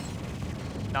I'm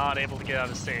not able to get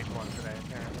out of stage 1 today,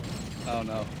 apparently. Oh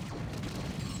no.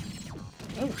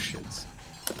 Oh, shit.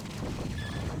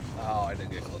 Oh, I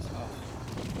didn't get close enough.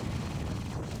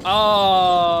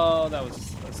 Oh, that was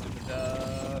a stupid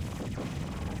death.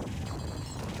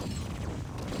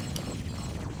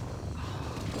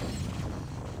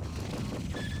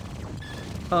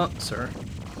 Sir.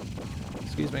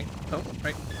 Excuse me. Oh,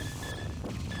 right.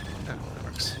 Oh, that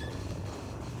works.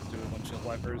 Let's do windshield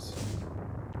wipers.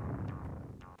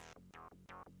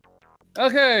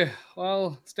 Okay,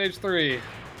 well, stage 3.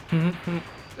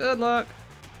 Good luck.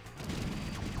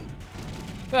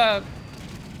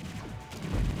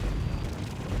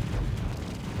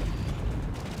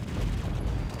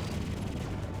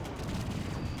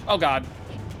 Oh god,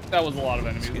 that was a lot of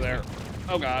enemies there.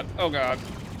 Oh god, oh god.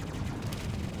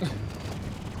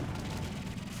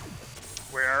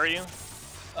 Where are you?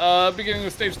 Beginning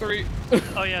of stage 3.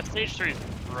 Oh yeah, stage 3 is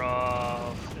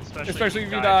rough. Especially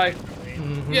if you die.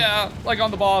 Mm-hmm. Yeah, like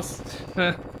on the boss.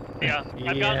 Yeah, I've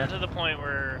Yeah. gotten to the point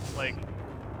where, like,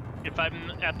 if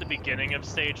I'm at the beginning of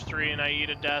stage 3 and I eat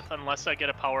a death, unless I get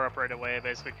a power-up right away, I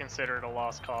basically consider it a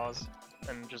lost cause.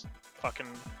 And just fucking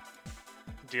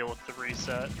deal with the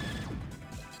reset.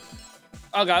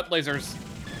 Oh god, lasers.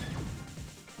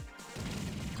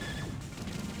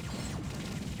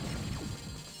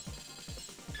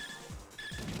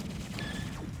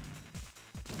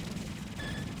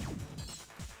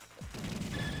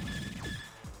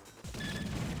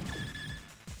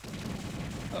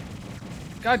 Oh.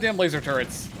 Goddamn laser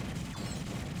turrets.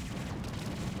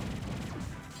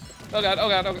 Oh god, oh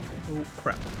god, oh god. Oh,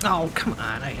 crap. Oh, come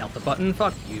on. I held the button.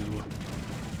 Fuck you.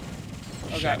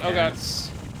 Oh god, oh god.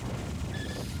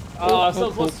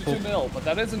 So close to 2 mil, but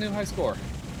that is a new high score.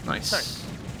 Nice.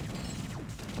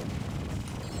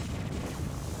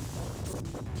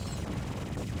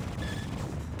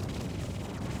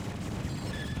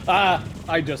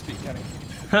 I just beat Kenny.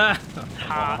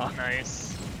 Ha,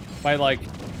 nice. By like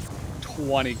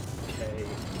 20k.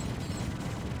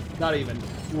 Not even.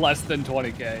 Less than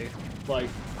 20k. Like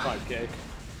 5k.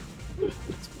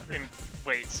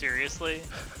 Wait, seriously?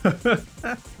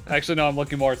 Actually, no, I'm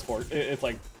looking more at sport. It's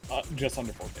like just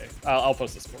under 4k. I'll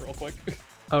post the score real quick.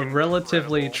 A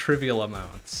relatively Incredible. trivial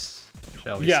amount,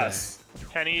 shall we Yes. say.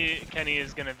 Kenny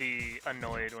is gonna be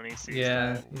annoyed when he sees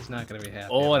Yeah, that. he's not gonna be happy.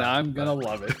 Oh, and about I'm it, gonna but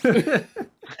love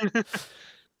it.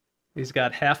 He's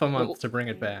got half a month to bring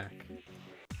it back.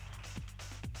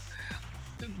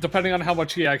 Depending on how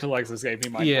much he actually likes this game, he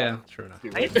might. Yeah, not true enough.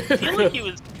 do I it. feel like he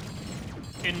was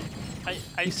in.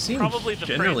 He seemed probably the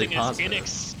generally phrasing positive. is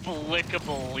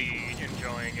inexplicably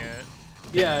enjoying it.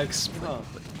 Yeah,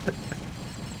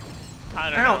 I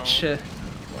don't Ouch! know.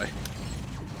 Boy.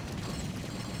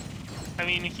 I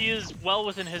mean, he is well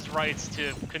within his rights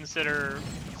to consider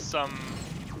some,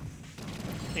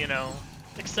 you know,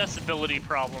 accessibility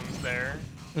problems there.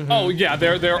 Mhm. Oh yeah,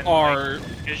 there And, are. like,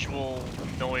 visual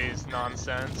noise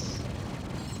nonsense.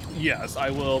 Yes, I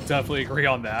will definitely agree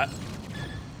on that.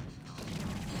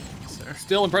 Sir.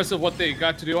 Still impressive what they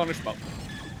got to do on a shmup.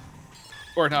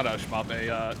 Or not a shmup,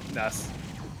 a NES.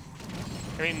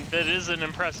 I mean, that is an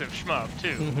impressive shmup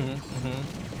too. Mhm. Mhm.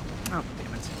 Oh,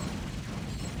 damn it.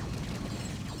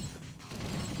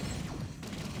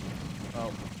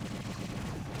 Oh.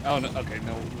 Oh no. Okay,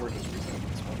 no, we're just resetting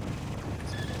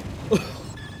this one.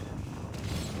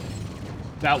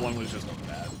 That one was just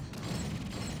bad.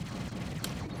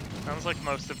 Sounds like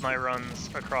most of my runs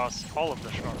across all of the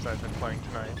shmups I've been playing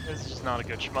tonight. This is just not a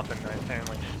good shmupping night,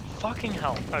 apparently. Fucking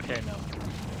hell. Okay,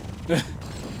 no.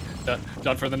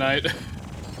 Done for the night.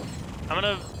 I'm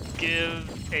gonna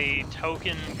give a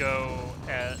token go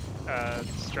at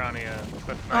Strania,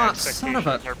 but my Ah, son of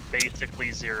expectations a- are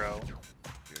basically 0.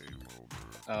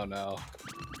 Oh no.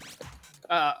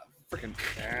 Freaking.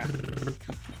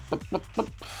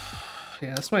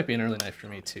 Yeah, this might be an early night for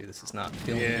me too. This is not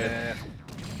feeling Yeah.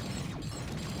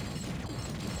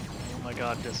 Oh my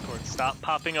god, Discord. Stop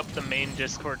popping up the main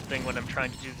Discord thing when I'm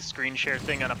trying to do the screen share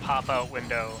thing on a pop-out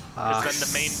window. Because then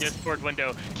the main Discord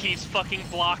window keeps fucking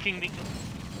blocking the...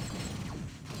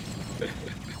 good.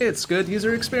 It's good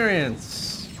user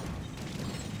experience.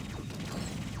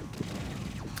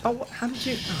 Oh, how did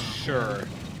you? Oh, Sure.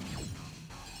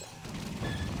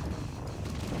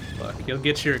 look, you'll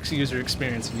get your user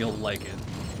experience and you'll like it.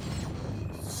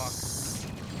 Fuck.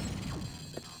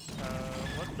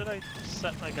 What did I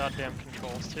set my goddamn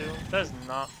controls to? That is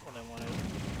not what I wanted.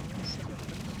 What did I set my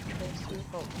controls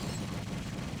to? Oh.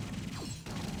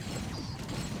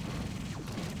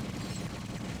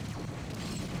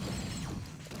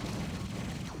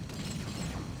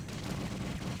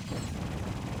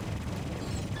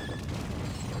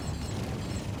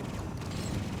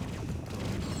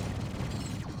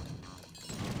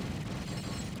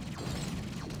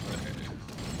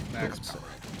 Next.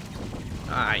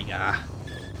 Ah, yeah.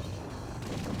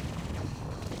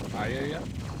 Yeah.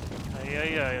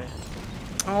 Yeah.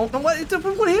 Oh, no, what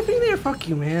happened there? Fuck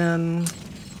you, man.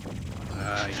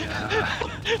 Ah,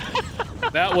 yeah.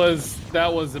 That was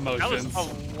That was emotions.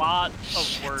 a lot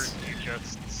of words you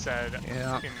just said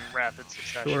Yeah. in rapid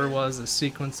succession. Sure was a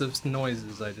sequence of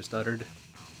noises I just uttered.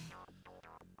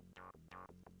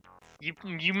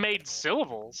 You made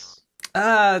syllables.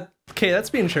 Okay, that's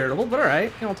being charitable, but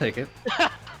alright, I'll take it.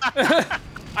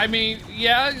 I mean,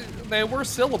 yeah, they were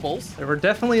syllables. There were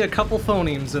definitely a couple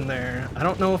phonemes in there. I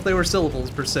don't know if they were syllables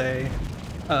per se.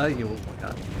 Oh my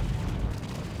god.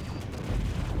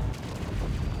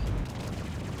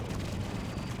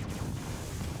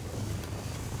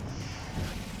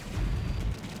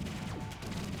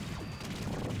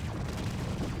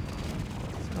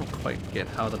 I don't quite get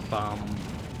how the bomb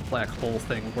black hole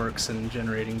thing works in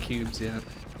generating cubes yet.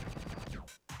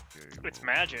 It's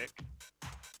magic.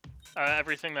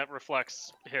 Everything that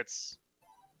reflects hits.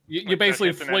 You Like, basically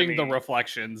that hits an fling the enemy.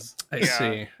 reflections. I Yeah.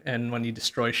 see. And when you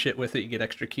destroy shit with it, you get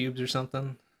extra cubes or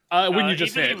something? When you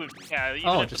just hit. even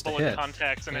Oh, if just the a bullet hit.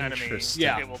 contacts an enemy, Interesting.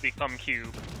 Yeah. it will become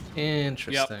cube.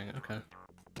 Interesting, okay.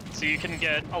 So you can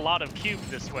get a lot of cube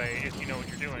this way if you know what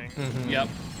you're doing. Mhm. Yep.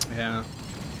 Yeah.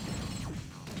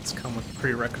 It's come with the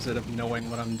prerequisite of knowing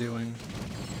what I'm doing.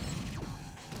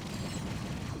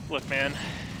 Look, man,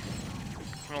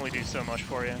 I can only do so much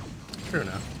for you. True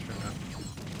enough, true enough.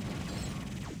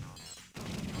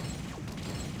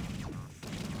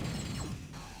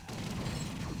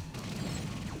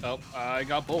 Oh, I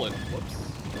got bullet. Whoops.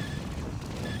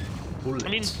 Bullets. I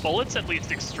mean, bullet's at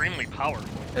least extremely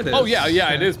powerful. It is. Oh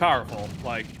yeah, it is powerful.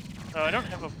 Like, Oh, I don't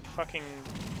have a fucking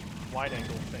wide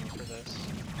angle thing for this.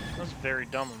 That was very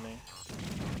dumb of me.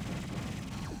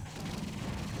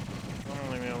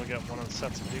 I'm only able to get one of the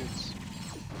sets of dudes.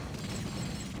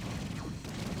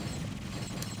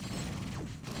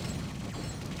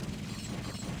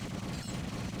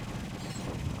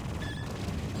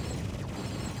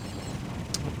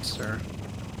 Oops, sir.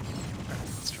 Alright,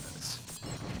 let's try this.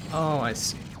 Oh, I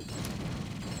see.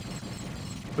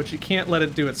 But you can't let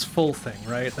it do its full thing,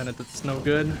 right? Then it's no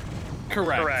good?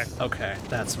 correct. Correct. Okay,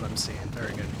 that's what I'm seeing.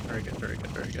 Very good, very good, very good,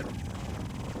 very good.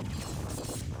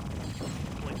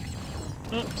 Blink.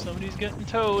 Oh, somebody's getting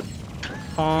towed.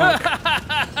 Honk.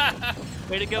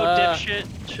 Way to go, dipshit.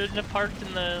 Shouldn't have parked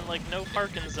in the, like, no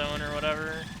parking zone or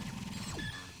whatever.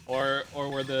 Or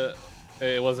were the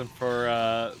it wasn't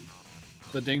for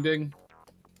the ding ding.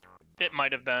 It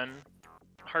might have been.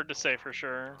 Hard to say for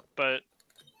sure, but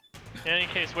in any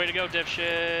case, way to go,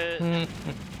 dipshit.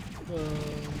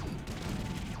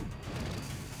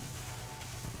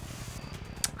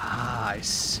 Ah, I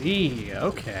see.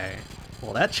 Okay.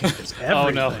 Well, that changes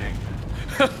everything. Oh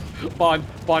no.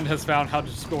 Bond has found how to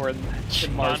score in Mars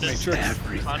Bond is,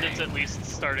 Matrix. Bond is at least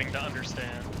starting to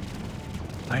understand.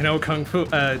 I know Kung Fu.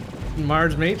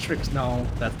 Mars Matrix. No,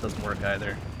 that doesn't work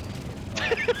either.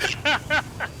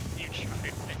 You tried.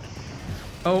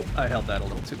 Oh, I held that a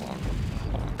little too long.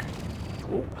 Honk.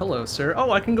 Oh, hello, sir.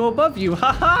 Oh, I can go above you.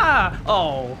 Ha ha!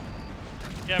 Oh.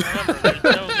 Yeah, remember, there's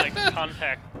no like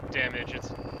contact damage.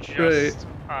 It's just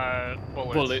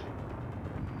bullets. Bullet.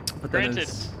 But then Granted,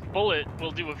 bullet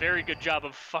will do a very good job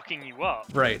of fucking you up,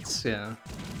 right, yeah.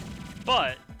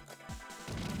 but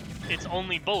it's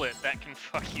only bullet that can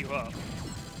fuck you up.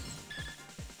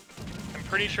 I'm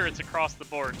pretty sure it's across the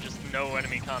board, just no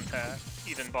enemy contact,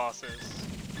 even bosses.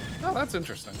 Oh, that's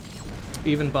interesting.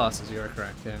 Even bosses, you are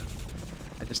correct, yeah.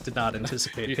 I just did not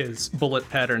anticipate his bullet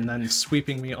pattern then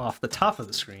sweeping me off the top of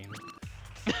the screen.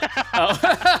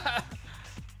 Oh.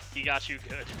 He got you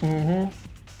good. Mm-hmm.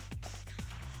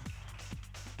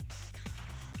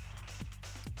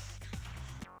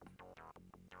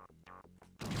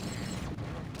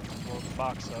 Blow the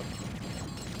box up.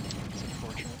 It's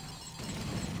unfortunate.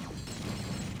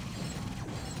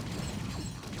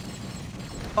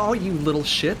 Oh, you little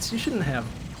shits. You shouldn't have...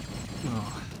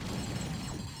 Oh.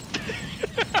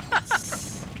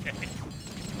 Okay.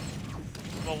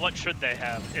 Well, what should they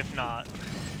have, if not?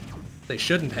 They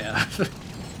shouldn't have.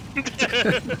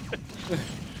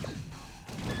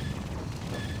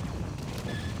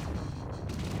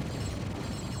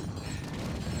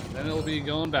 Then it'll be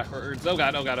going backwards. Oh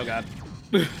god, oh god, oh god.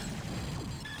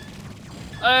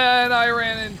 And I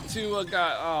ran into a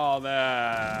guy. Oh,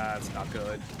 that's not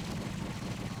good.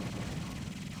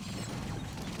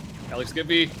 Alex, get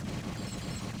me.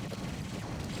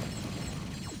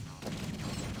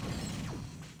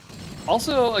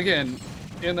 Also, again,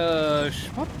 in a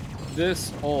shmup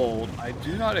this old, I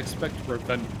do not expect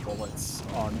revenge bullets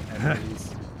on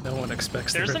enemies. No one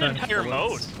expects There's the an revenge entire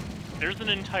bullets. mode. There's an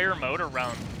entire mode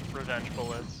around revenge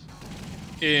bullets.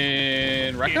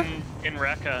 In Rekka? In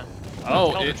Rekka. Oh,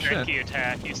 It's called it the Drenki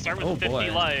attack. You start with Oh, 50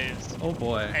 boy. lives, Oh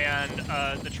boy.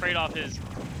 and the trade-off is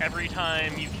every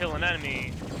time you kill an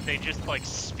enemy, they just like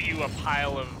spew a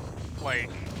pile of like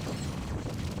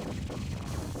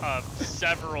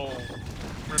several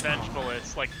revenge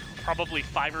bullets, like probably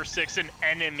 5 or 6 an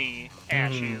enemy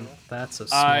at you. That's a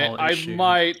small issue. I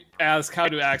might ask how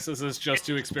to access this just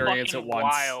to experience it Fucking once.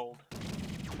 Wild.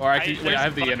 Or I can wait, there's I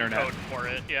have the button internet. code for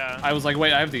it, yeah. I was like,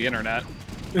 wait, I have the internet.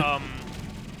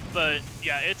 But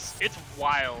yeah, it's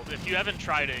wild. If you haven't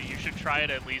tried it, you should try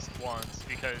it at least once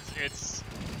because it's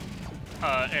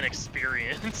an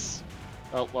experience.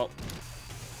 Oh, well.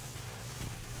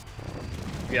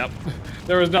 Yep.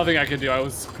 There was nothing I could do. I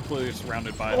was completely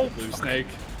surrounded by the blue snake.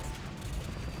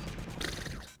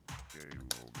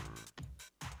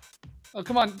 Oh,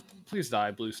 come on. Please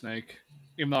die, blue snake.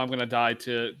 Even though I'm gonna die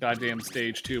to goddamn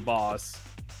stage 2 boss.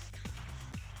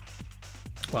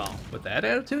 Well, with that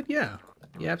attitude, yeah.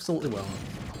 You absolutely will.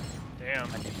 Damn.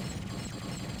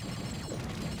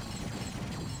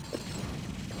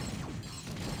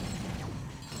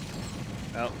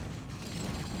 Well.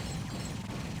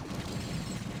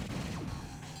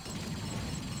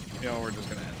 You know, we're just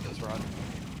gonna end this run.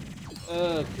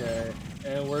 Okay.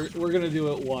 And we're gonna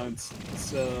do it once.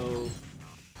 So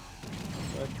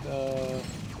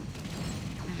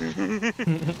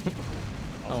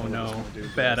Oh no,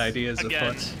 bad ideas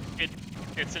Again, afoot.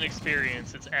 it's an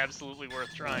experience. It's absolutely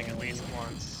worth trying at least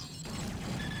once.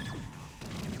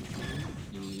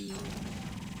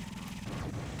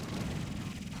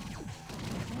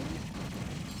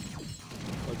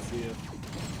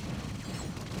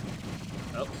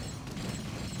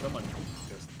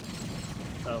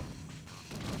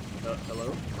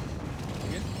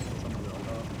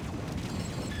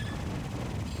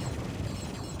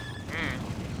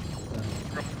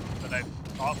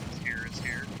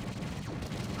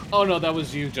 Oh no, that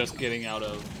was you just getting out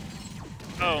of.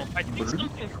 Oh, I think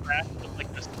something crashed with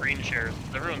like the screen share.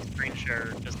 Everyone's screen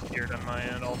share disappeared on my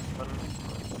end all of a sudden.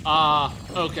 Ah,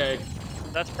 okay.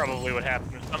 That's probably what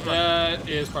happened. That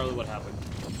is probably what happened.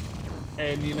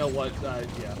 And you know what? Yeah,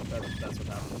 that's what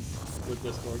happens with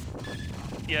Discord.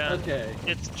 Yeah. Okay.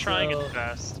 It's trying so, its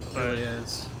best, It but really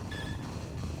is.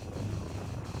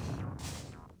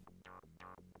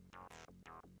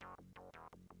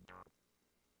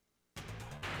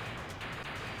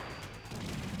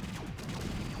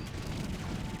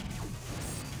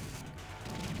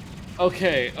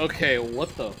 Okay, what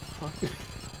the fuck?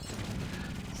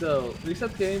 So,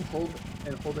 reset the game, hold A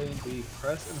and B,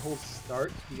 press and hold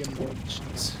start to begin more.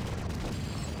 Jeez.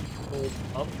 Hold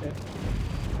up and...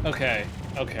 Okay.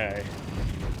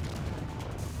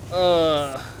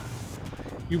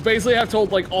 You basically have to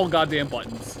hold, like, all goddamn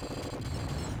buttons.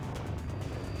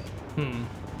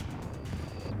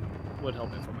 Would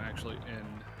help if I'm actually in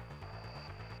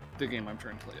the game I'm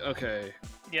trying to play. Okay.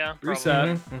 yeah, probably.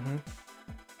 Reset. Mm-hmm.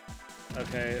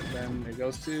 Okay, then it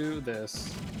goes to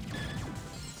this.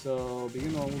 So,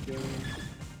 begin normal game.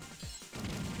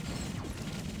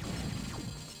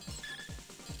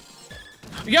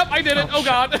 Yep, I did it! Oh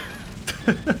god!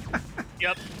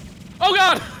 Yep. Oh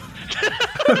god!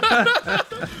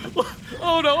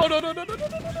 Oh no, no.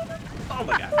 Oh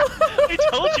my god.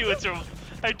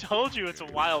 I told you it's a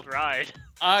wild ride.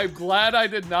 I'm glad I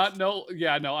did not know.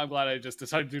 Yeah, no, I'm glad I just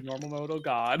decided to do normal mode. Oh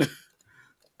god.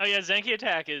 Oh yeah, Zenki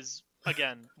attack is,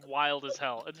 again, wild as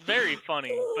hell. It's very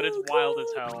funny, but it's wild as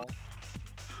hell.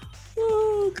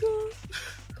 Oh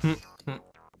god.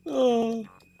 Oh.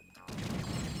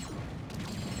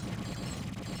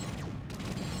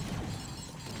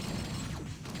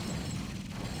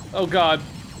 Oh god.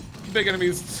 Big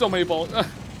enemies, so many bullets.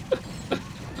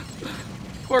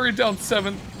 We're already down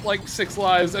 6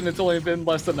 lives, and it's only been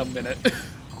less than a minute.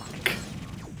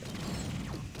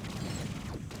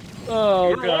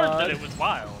 Oh You were warned god. that it was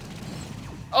wild.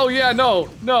 Oh yeah, no,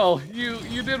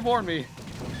 you did warn me.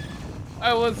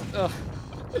 I was.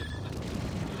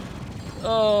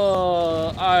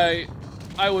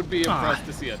 I would be impressed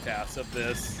to see a task of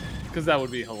this, because that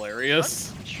would be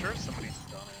hilarious. I'm sure somebody's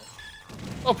done it.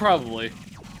 Oh, probably.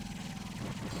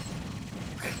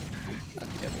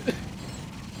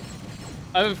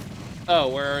 Oh,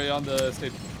 where are you on the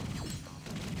stage?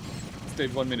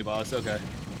 Stage 1 mini boss. Okay.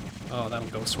 Oh, that'll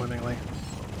go swimmingly.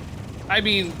 I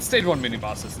mean, stage 1 mini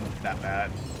boss isn't that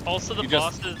bad. Also, the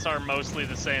bosses are mostly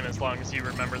the same as long as you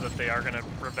remember that they are gonna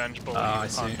revenge bully you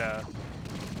upon death.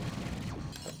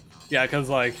 Yeah, because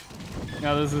like,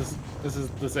 now this is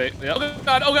the same. Yeah, oh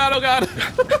god! Oh god! Oh god!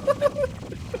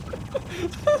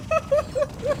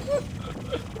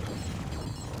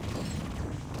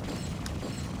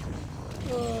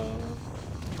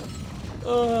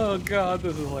 Oh god,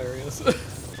 this is hilarious.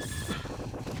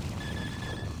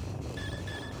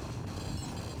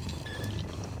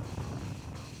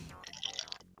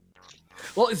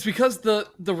 Well, it's because the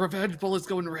revenge bullets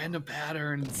go in random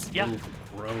patterns. Yeah. Ooh,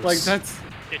 gross. Like that's.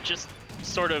 It just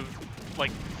sort of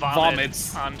like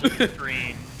vomits onto the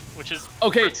screen, which is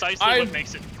precisely what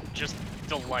makes it just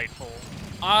delightful.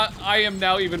 I am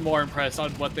now even more impressed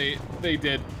on what they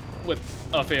did with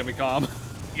a Famicom.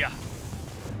 Yeah.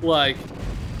 Like,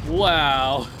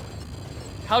 wow.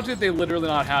 How did they literally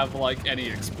not have like any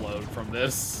explode from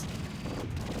this?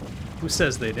 Who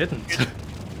says they didn't?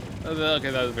 Okay,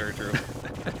 that is very true.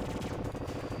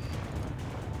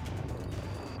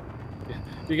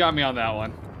 You got me on that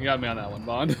one. You got me on that one,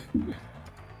 Bond.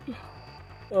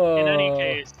 In any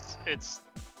case, it's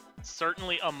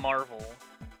certainly a marvel.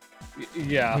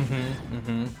 Yeah.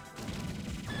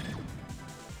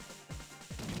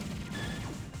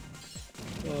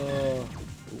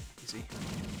 Easy.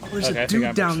 Oh, there's a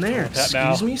dude down there.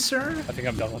 Excuse me, sir? I think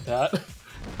I'm done with that.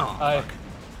 Oh,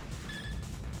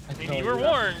 I mean, you were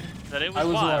warned that it was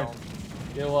wild. Warned.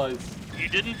 It was. You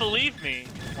didn't believe me.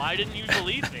 Why didn't you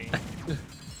believe me?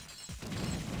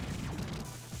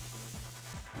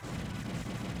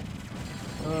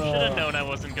 Should have known I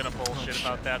wasn't gonna bullshit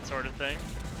about that sort of thing.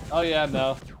 Oh yeah,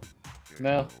 no.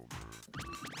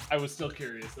 I was still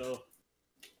curious though.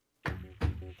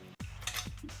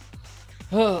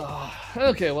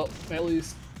 Okay, well, at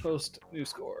least post new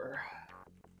score.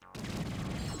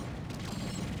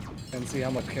 And see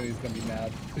how much Kenny's gonna be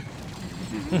mad.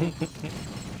 Fucking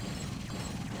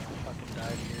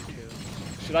died here too.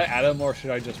 Should I add him or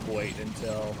should I just wait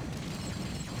until...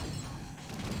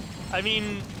 I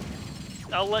mean,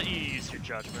 I'll let you use your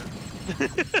judgment. Okay,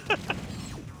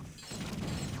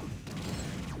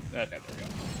 there we go.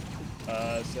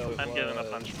 So I'm giving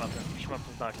up on Shmup. Shmup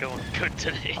is not going good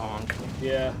today. Bonk.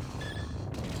 Yeah.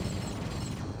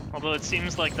 Although it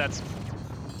seems like that's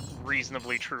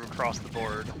reasonably true across the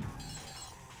board.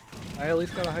 I at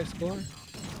least got a high score.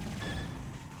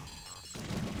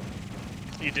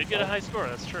 You did get a high score,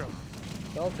 that's true.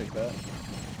 So I'll take that.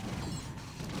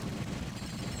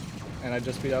 And I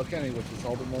just beat out Kenny, which is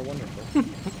all the more wonderful.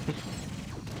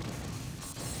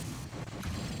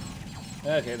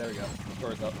 Okay, there we go.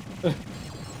 Score's up.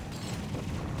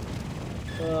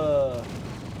 Oh.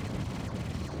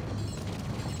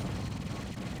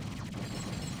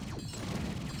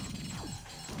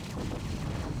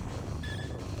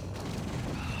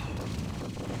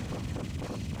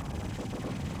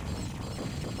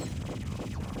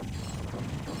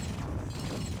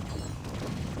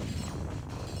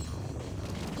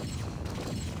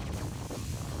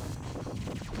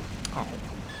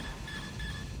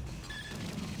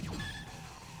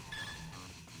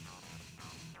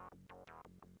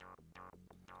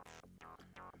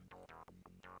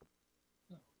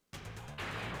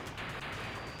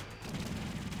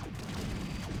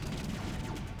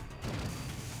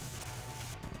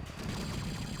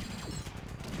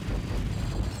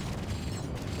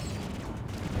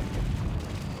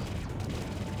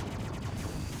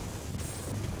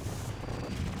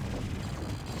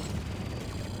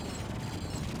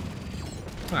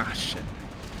 Ah, shit.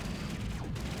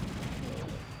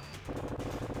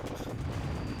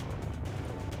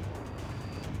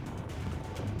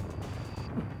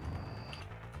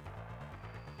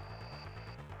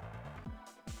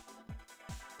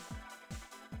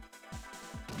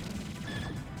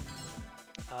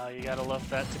 You gotta love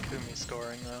that Takumi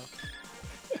scoring, though.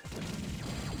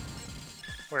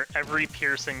 Where every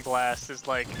piercing blast is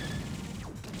like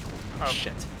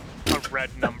Shit. a red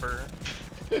number.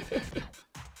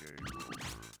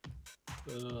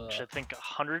 Which I think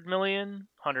 100 million?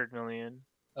 100 million.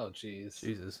 Oh, jeez.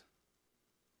 Jesus.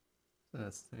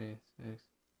 That's 3, 6.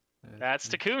 That's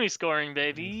Takumi scoring,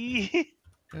 baby!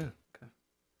 Yeah,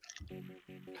 okay.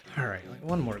 Alright, like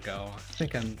one more go. I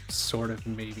think I'm sort of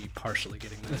maybe partially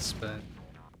getting this, but...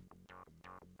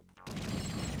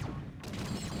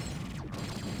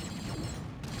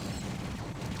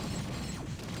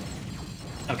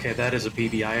 Okay, that is a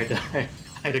PB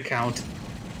I'd account.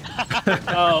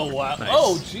 Oh, wow. Nice.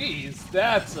 Oh, jeez.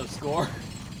 That's a score.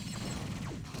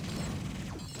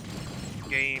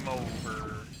 Game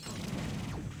over.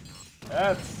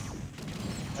 That's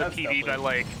It's a PB by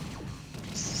like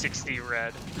 60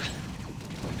 red.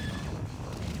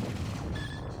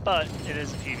 But it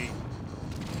is a PB.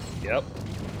 Yep.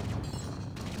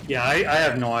 Yeah, I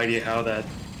have no idea how the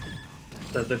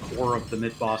core of the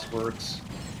mid-boss works.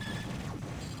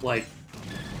 Like,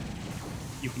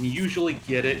 you can usually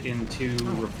get it into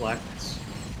reflects,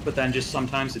 but then just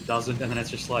sometimes it doesn't, and then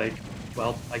it's just like,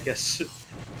 well, I guess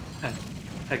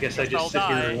I just I'll sit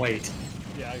here die. and wait.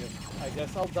 Yeah, I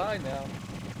guess I'll die now.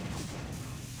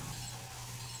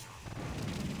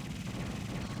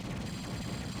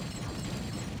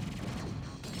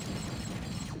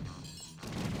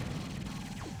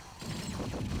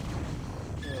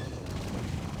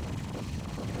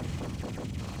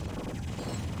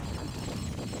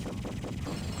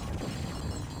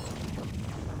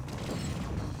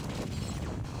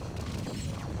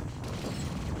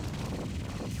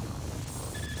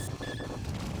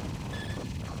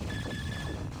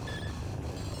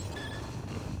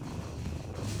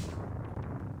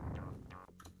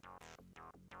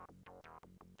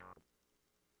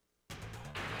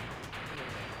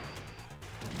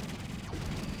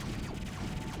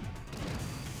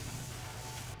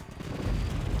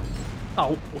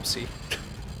 Oh, whoopsie.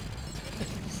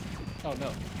 Oh,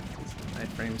 no. My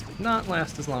frames did not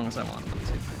last as long as I wanted them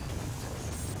to.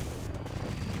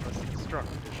 Let's construct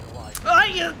additional life. Ah,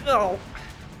 yeah, no!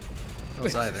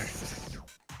 Those either.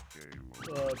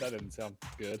 That didn't sound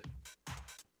good.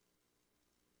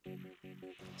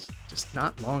 It's just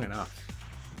not long enough.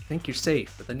 You think you're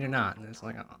safe, but then you're not, and it's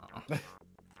like, oh. Well,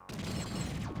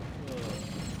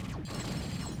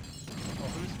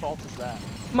 whose fault is that?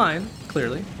 Mine,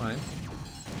 clearly, mine.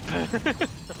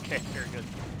 Okay, very good.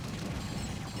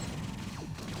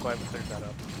 Glad we cleared that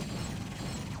up.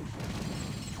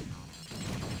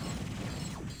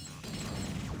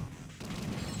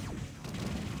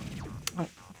 Oh,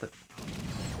 the...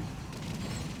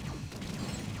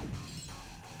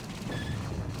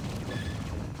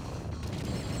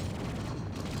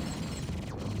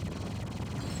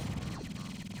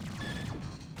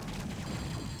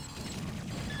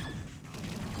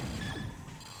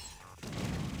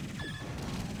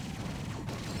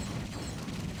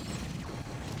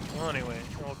 Well, anyway,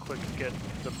 real quick, get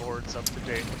the boards up to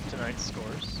date with tonight's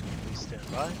scores. Please stand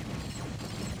by.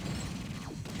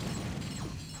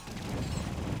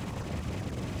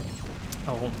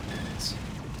 Oh, nice.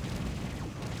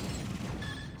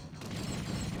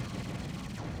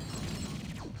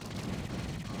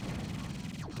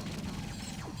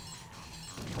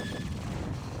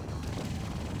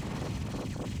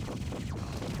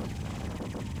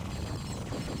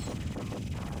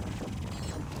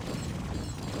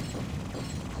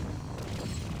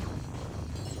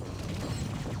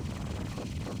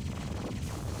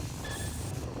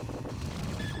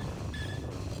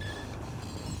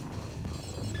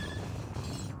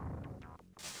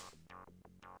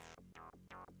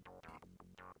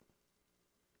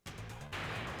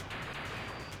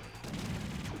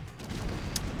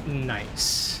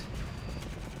 Nice.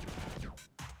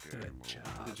 Good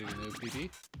job. Did you know PD?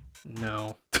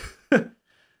 No.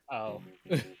 Oh.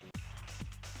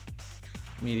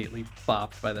 Immediately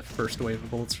bopped by the first wave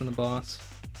of bullets from the boss.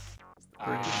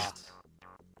 Ah.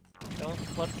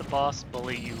 Don't let the boss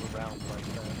bully you around like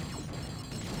that.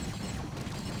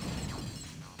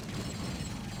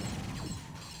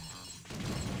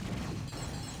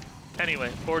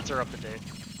 Anyway, boards are up to date.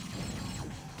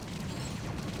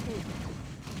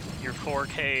 Your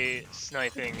 4K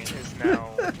sniping is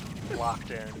now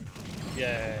locked in.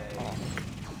 Yay.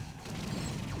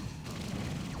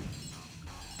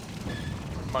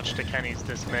 Much to Kenny's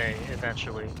dismay,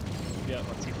 eventually. Yeah.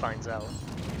 Once he finds out.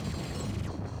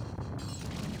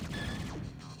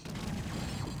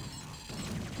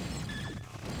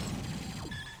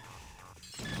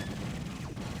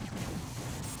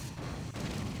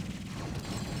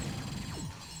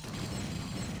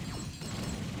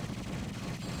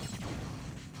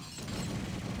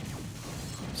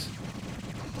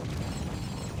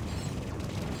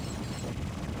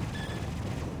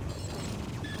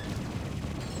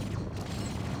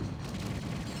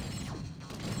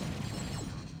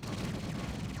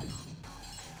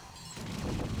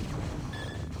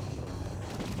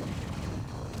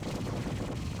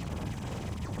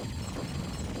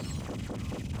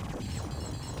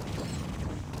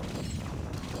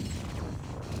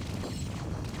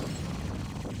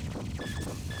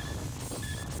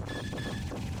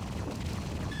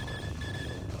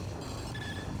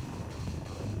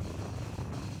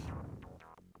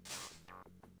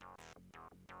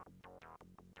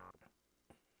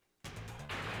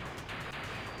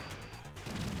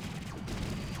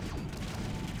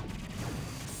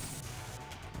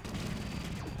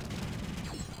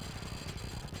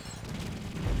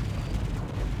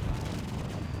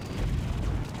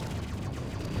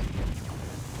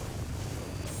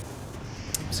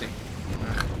 See.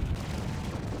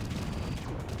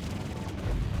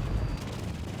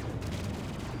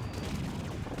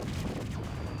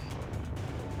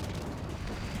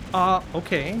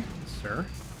 Okay, sir.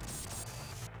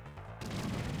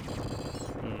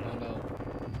 Oh no.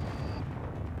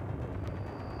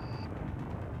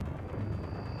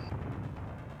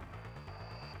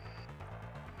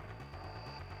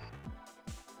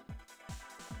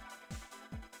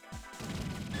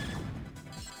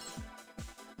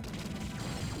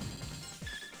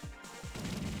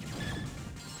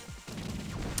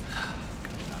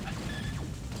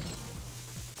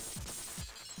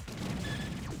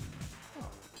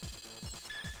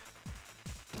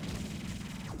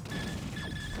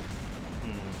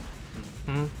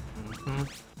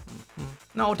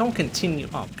 No, don't continue.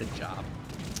 Oh, good job.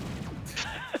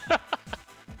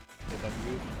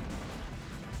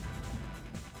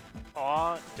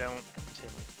 Aw, don't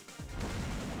continue.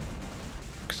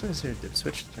 Actually, is there a dip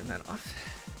switch to turn that off?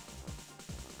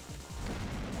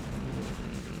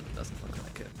 Doesn't look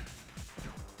like it.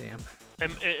 Damn.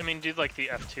 I mean, do like the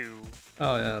F2,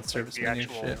 Oh yeah, that's like service the menu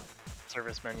actual shit.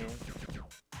 service menu.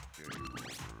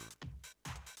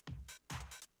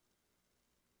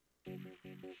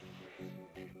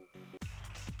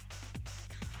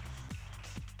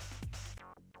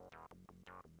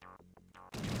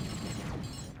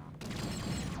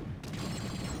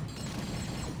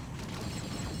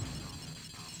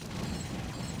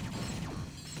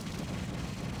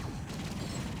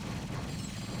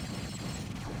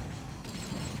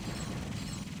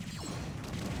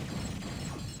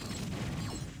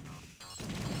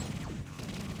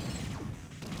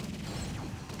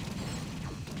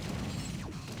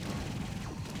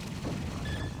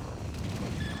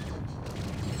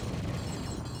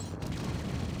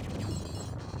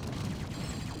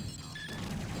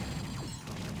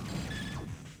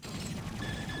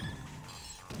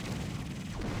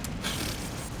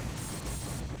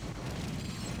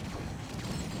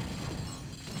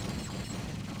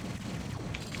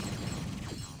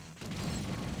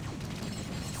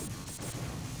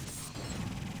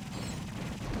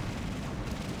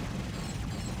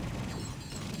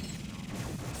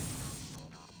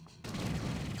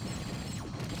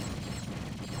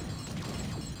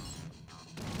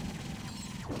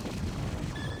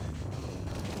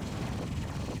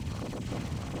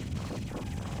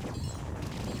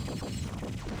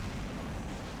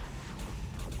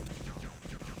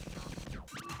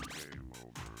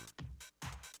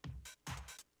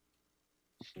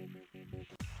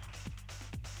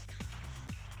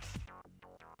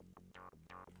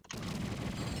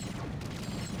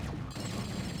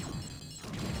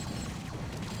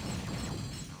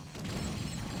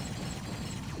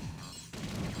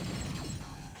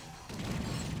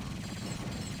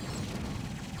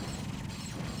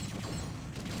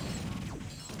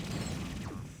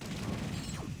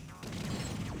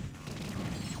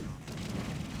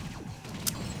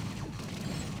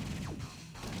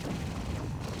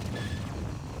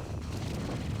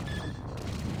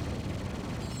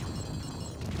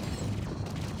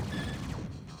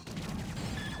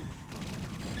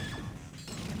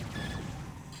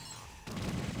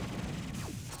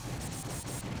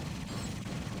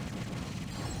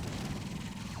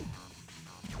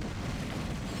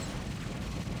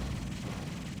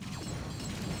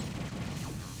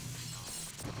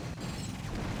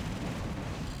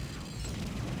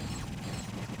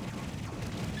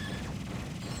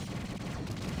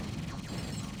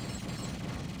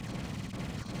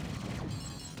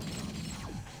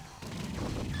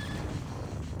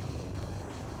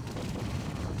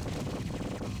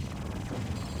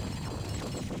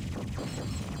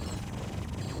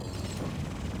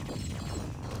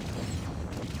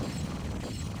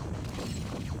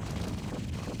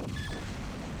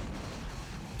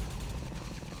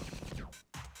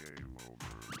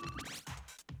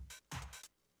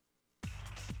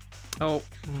 Oh,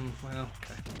 well,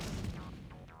 okay.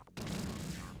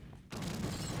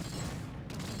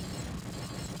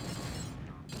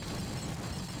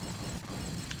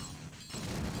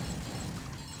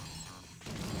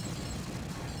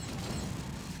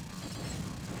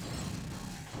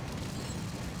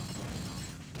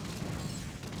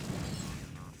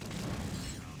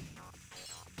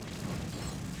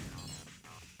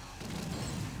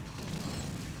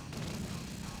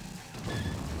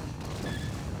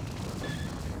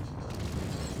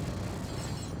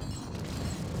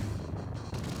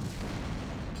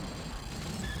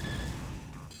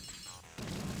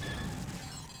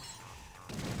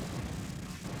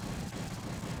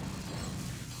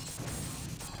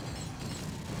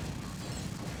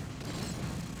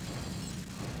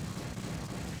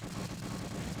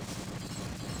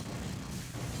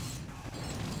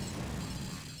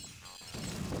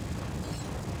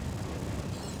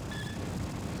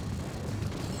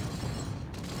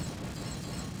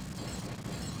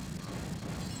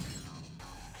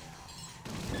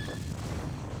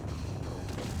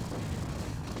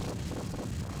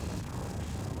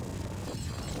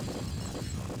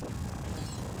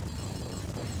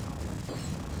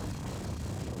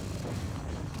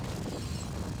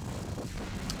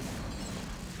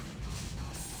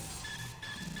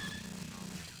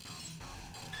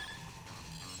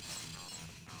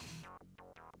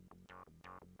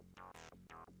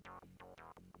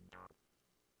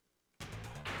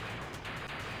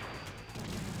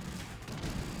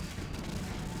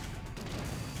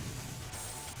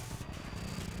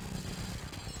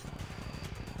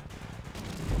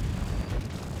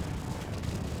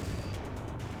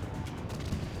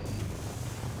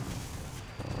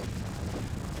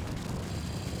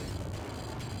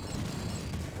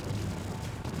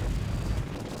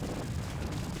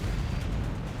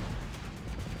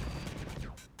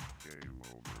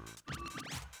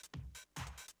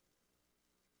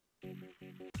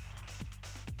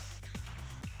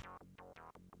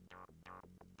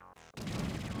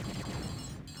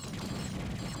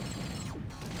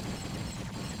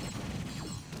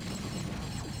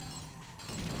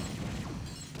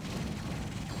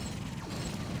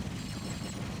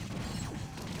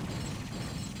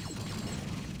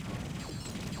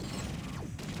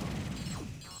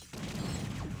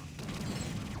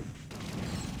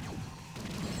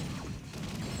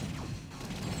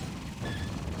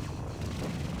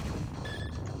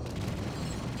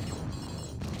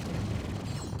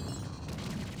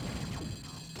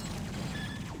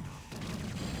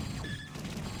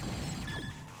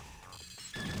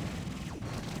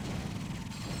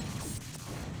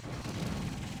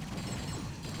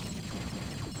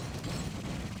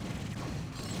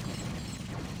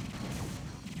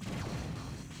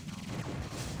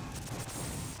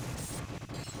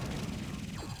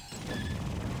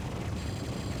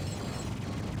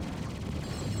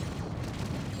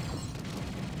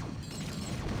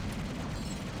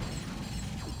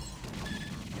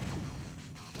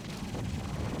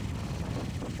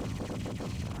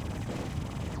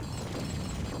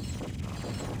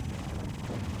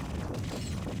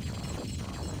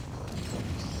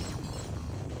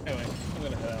 Anyway, I'm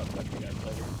gonna head out. Talk to you guys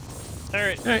later.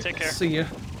 Alright, All right, take care. see ya.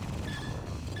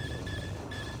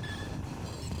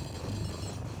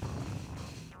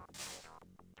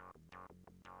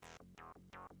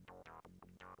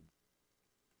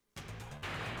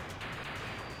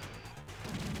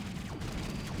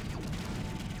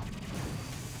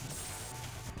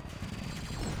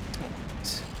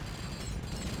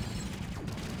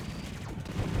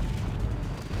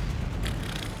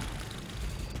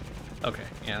 Okay,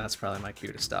 yeah, that's probably my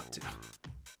cue to stop too.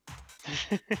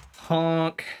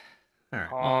 Honk. All right,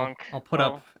 Honk. I'll put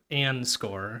Well. up and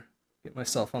score, get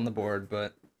myself on the board,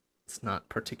 but it's not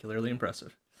particularly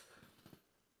impressive.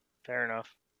 Fair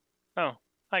enough. Oh,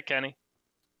 hi, Kenny.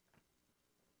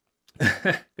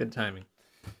 Good timing.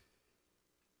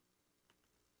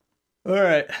 All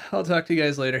right, I'll talk to you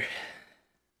guys later.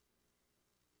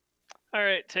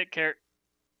 Alright, take care.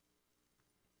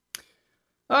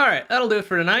 All right, that'll do it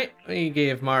for tonight. We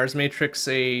gave Mars Matrix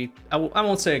I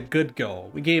won't say a good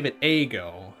go. We gave it a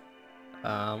go.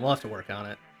 We'll have to work on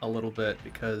it a little bit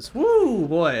because, woo,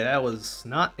 boy, that was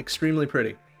not extremely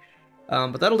pretty.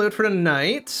 But that'll do it for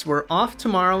tonight. We're off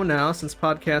tomorrow now since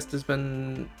podcast has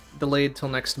been delayed till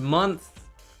next month.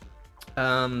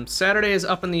 Saturday is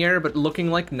up in the air, but looking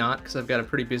like not because I've got a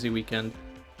pretty busy weekend.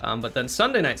 But then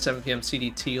Sunday night, 7 p.m.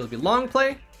 CDT, will be long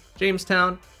play,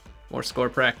 Jamestown. More score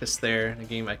practice there, a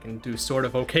game I can do sort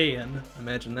of okay in,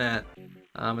 imagine that.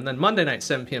 And then Monday night,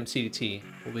 7 p.m. CDT,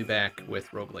 we'll be back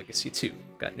with Rogue Legacy 2.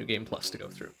 Got New Game Plus to go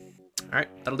through. All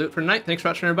right, that'll do it for tonight. Thanks for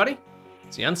watching, everybody.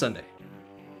 See you on Sunday.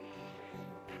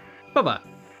 Bye-bye.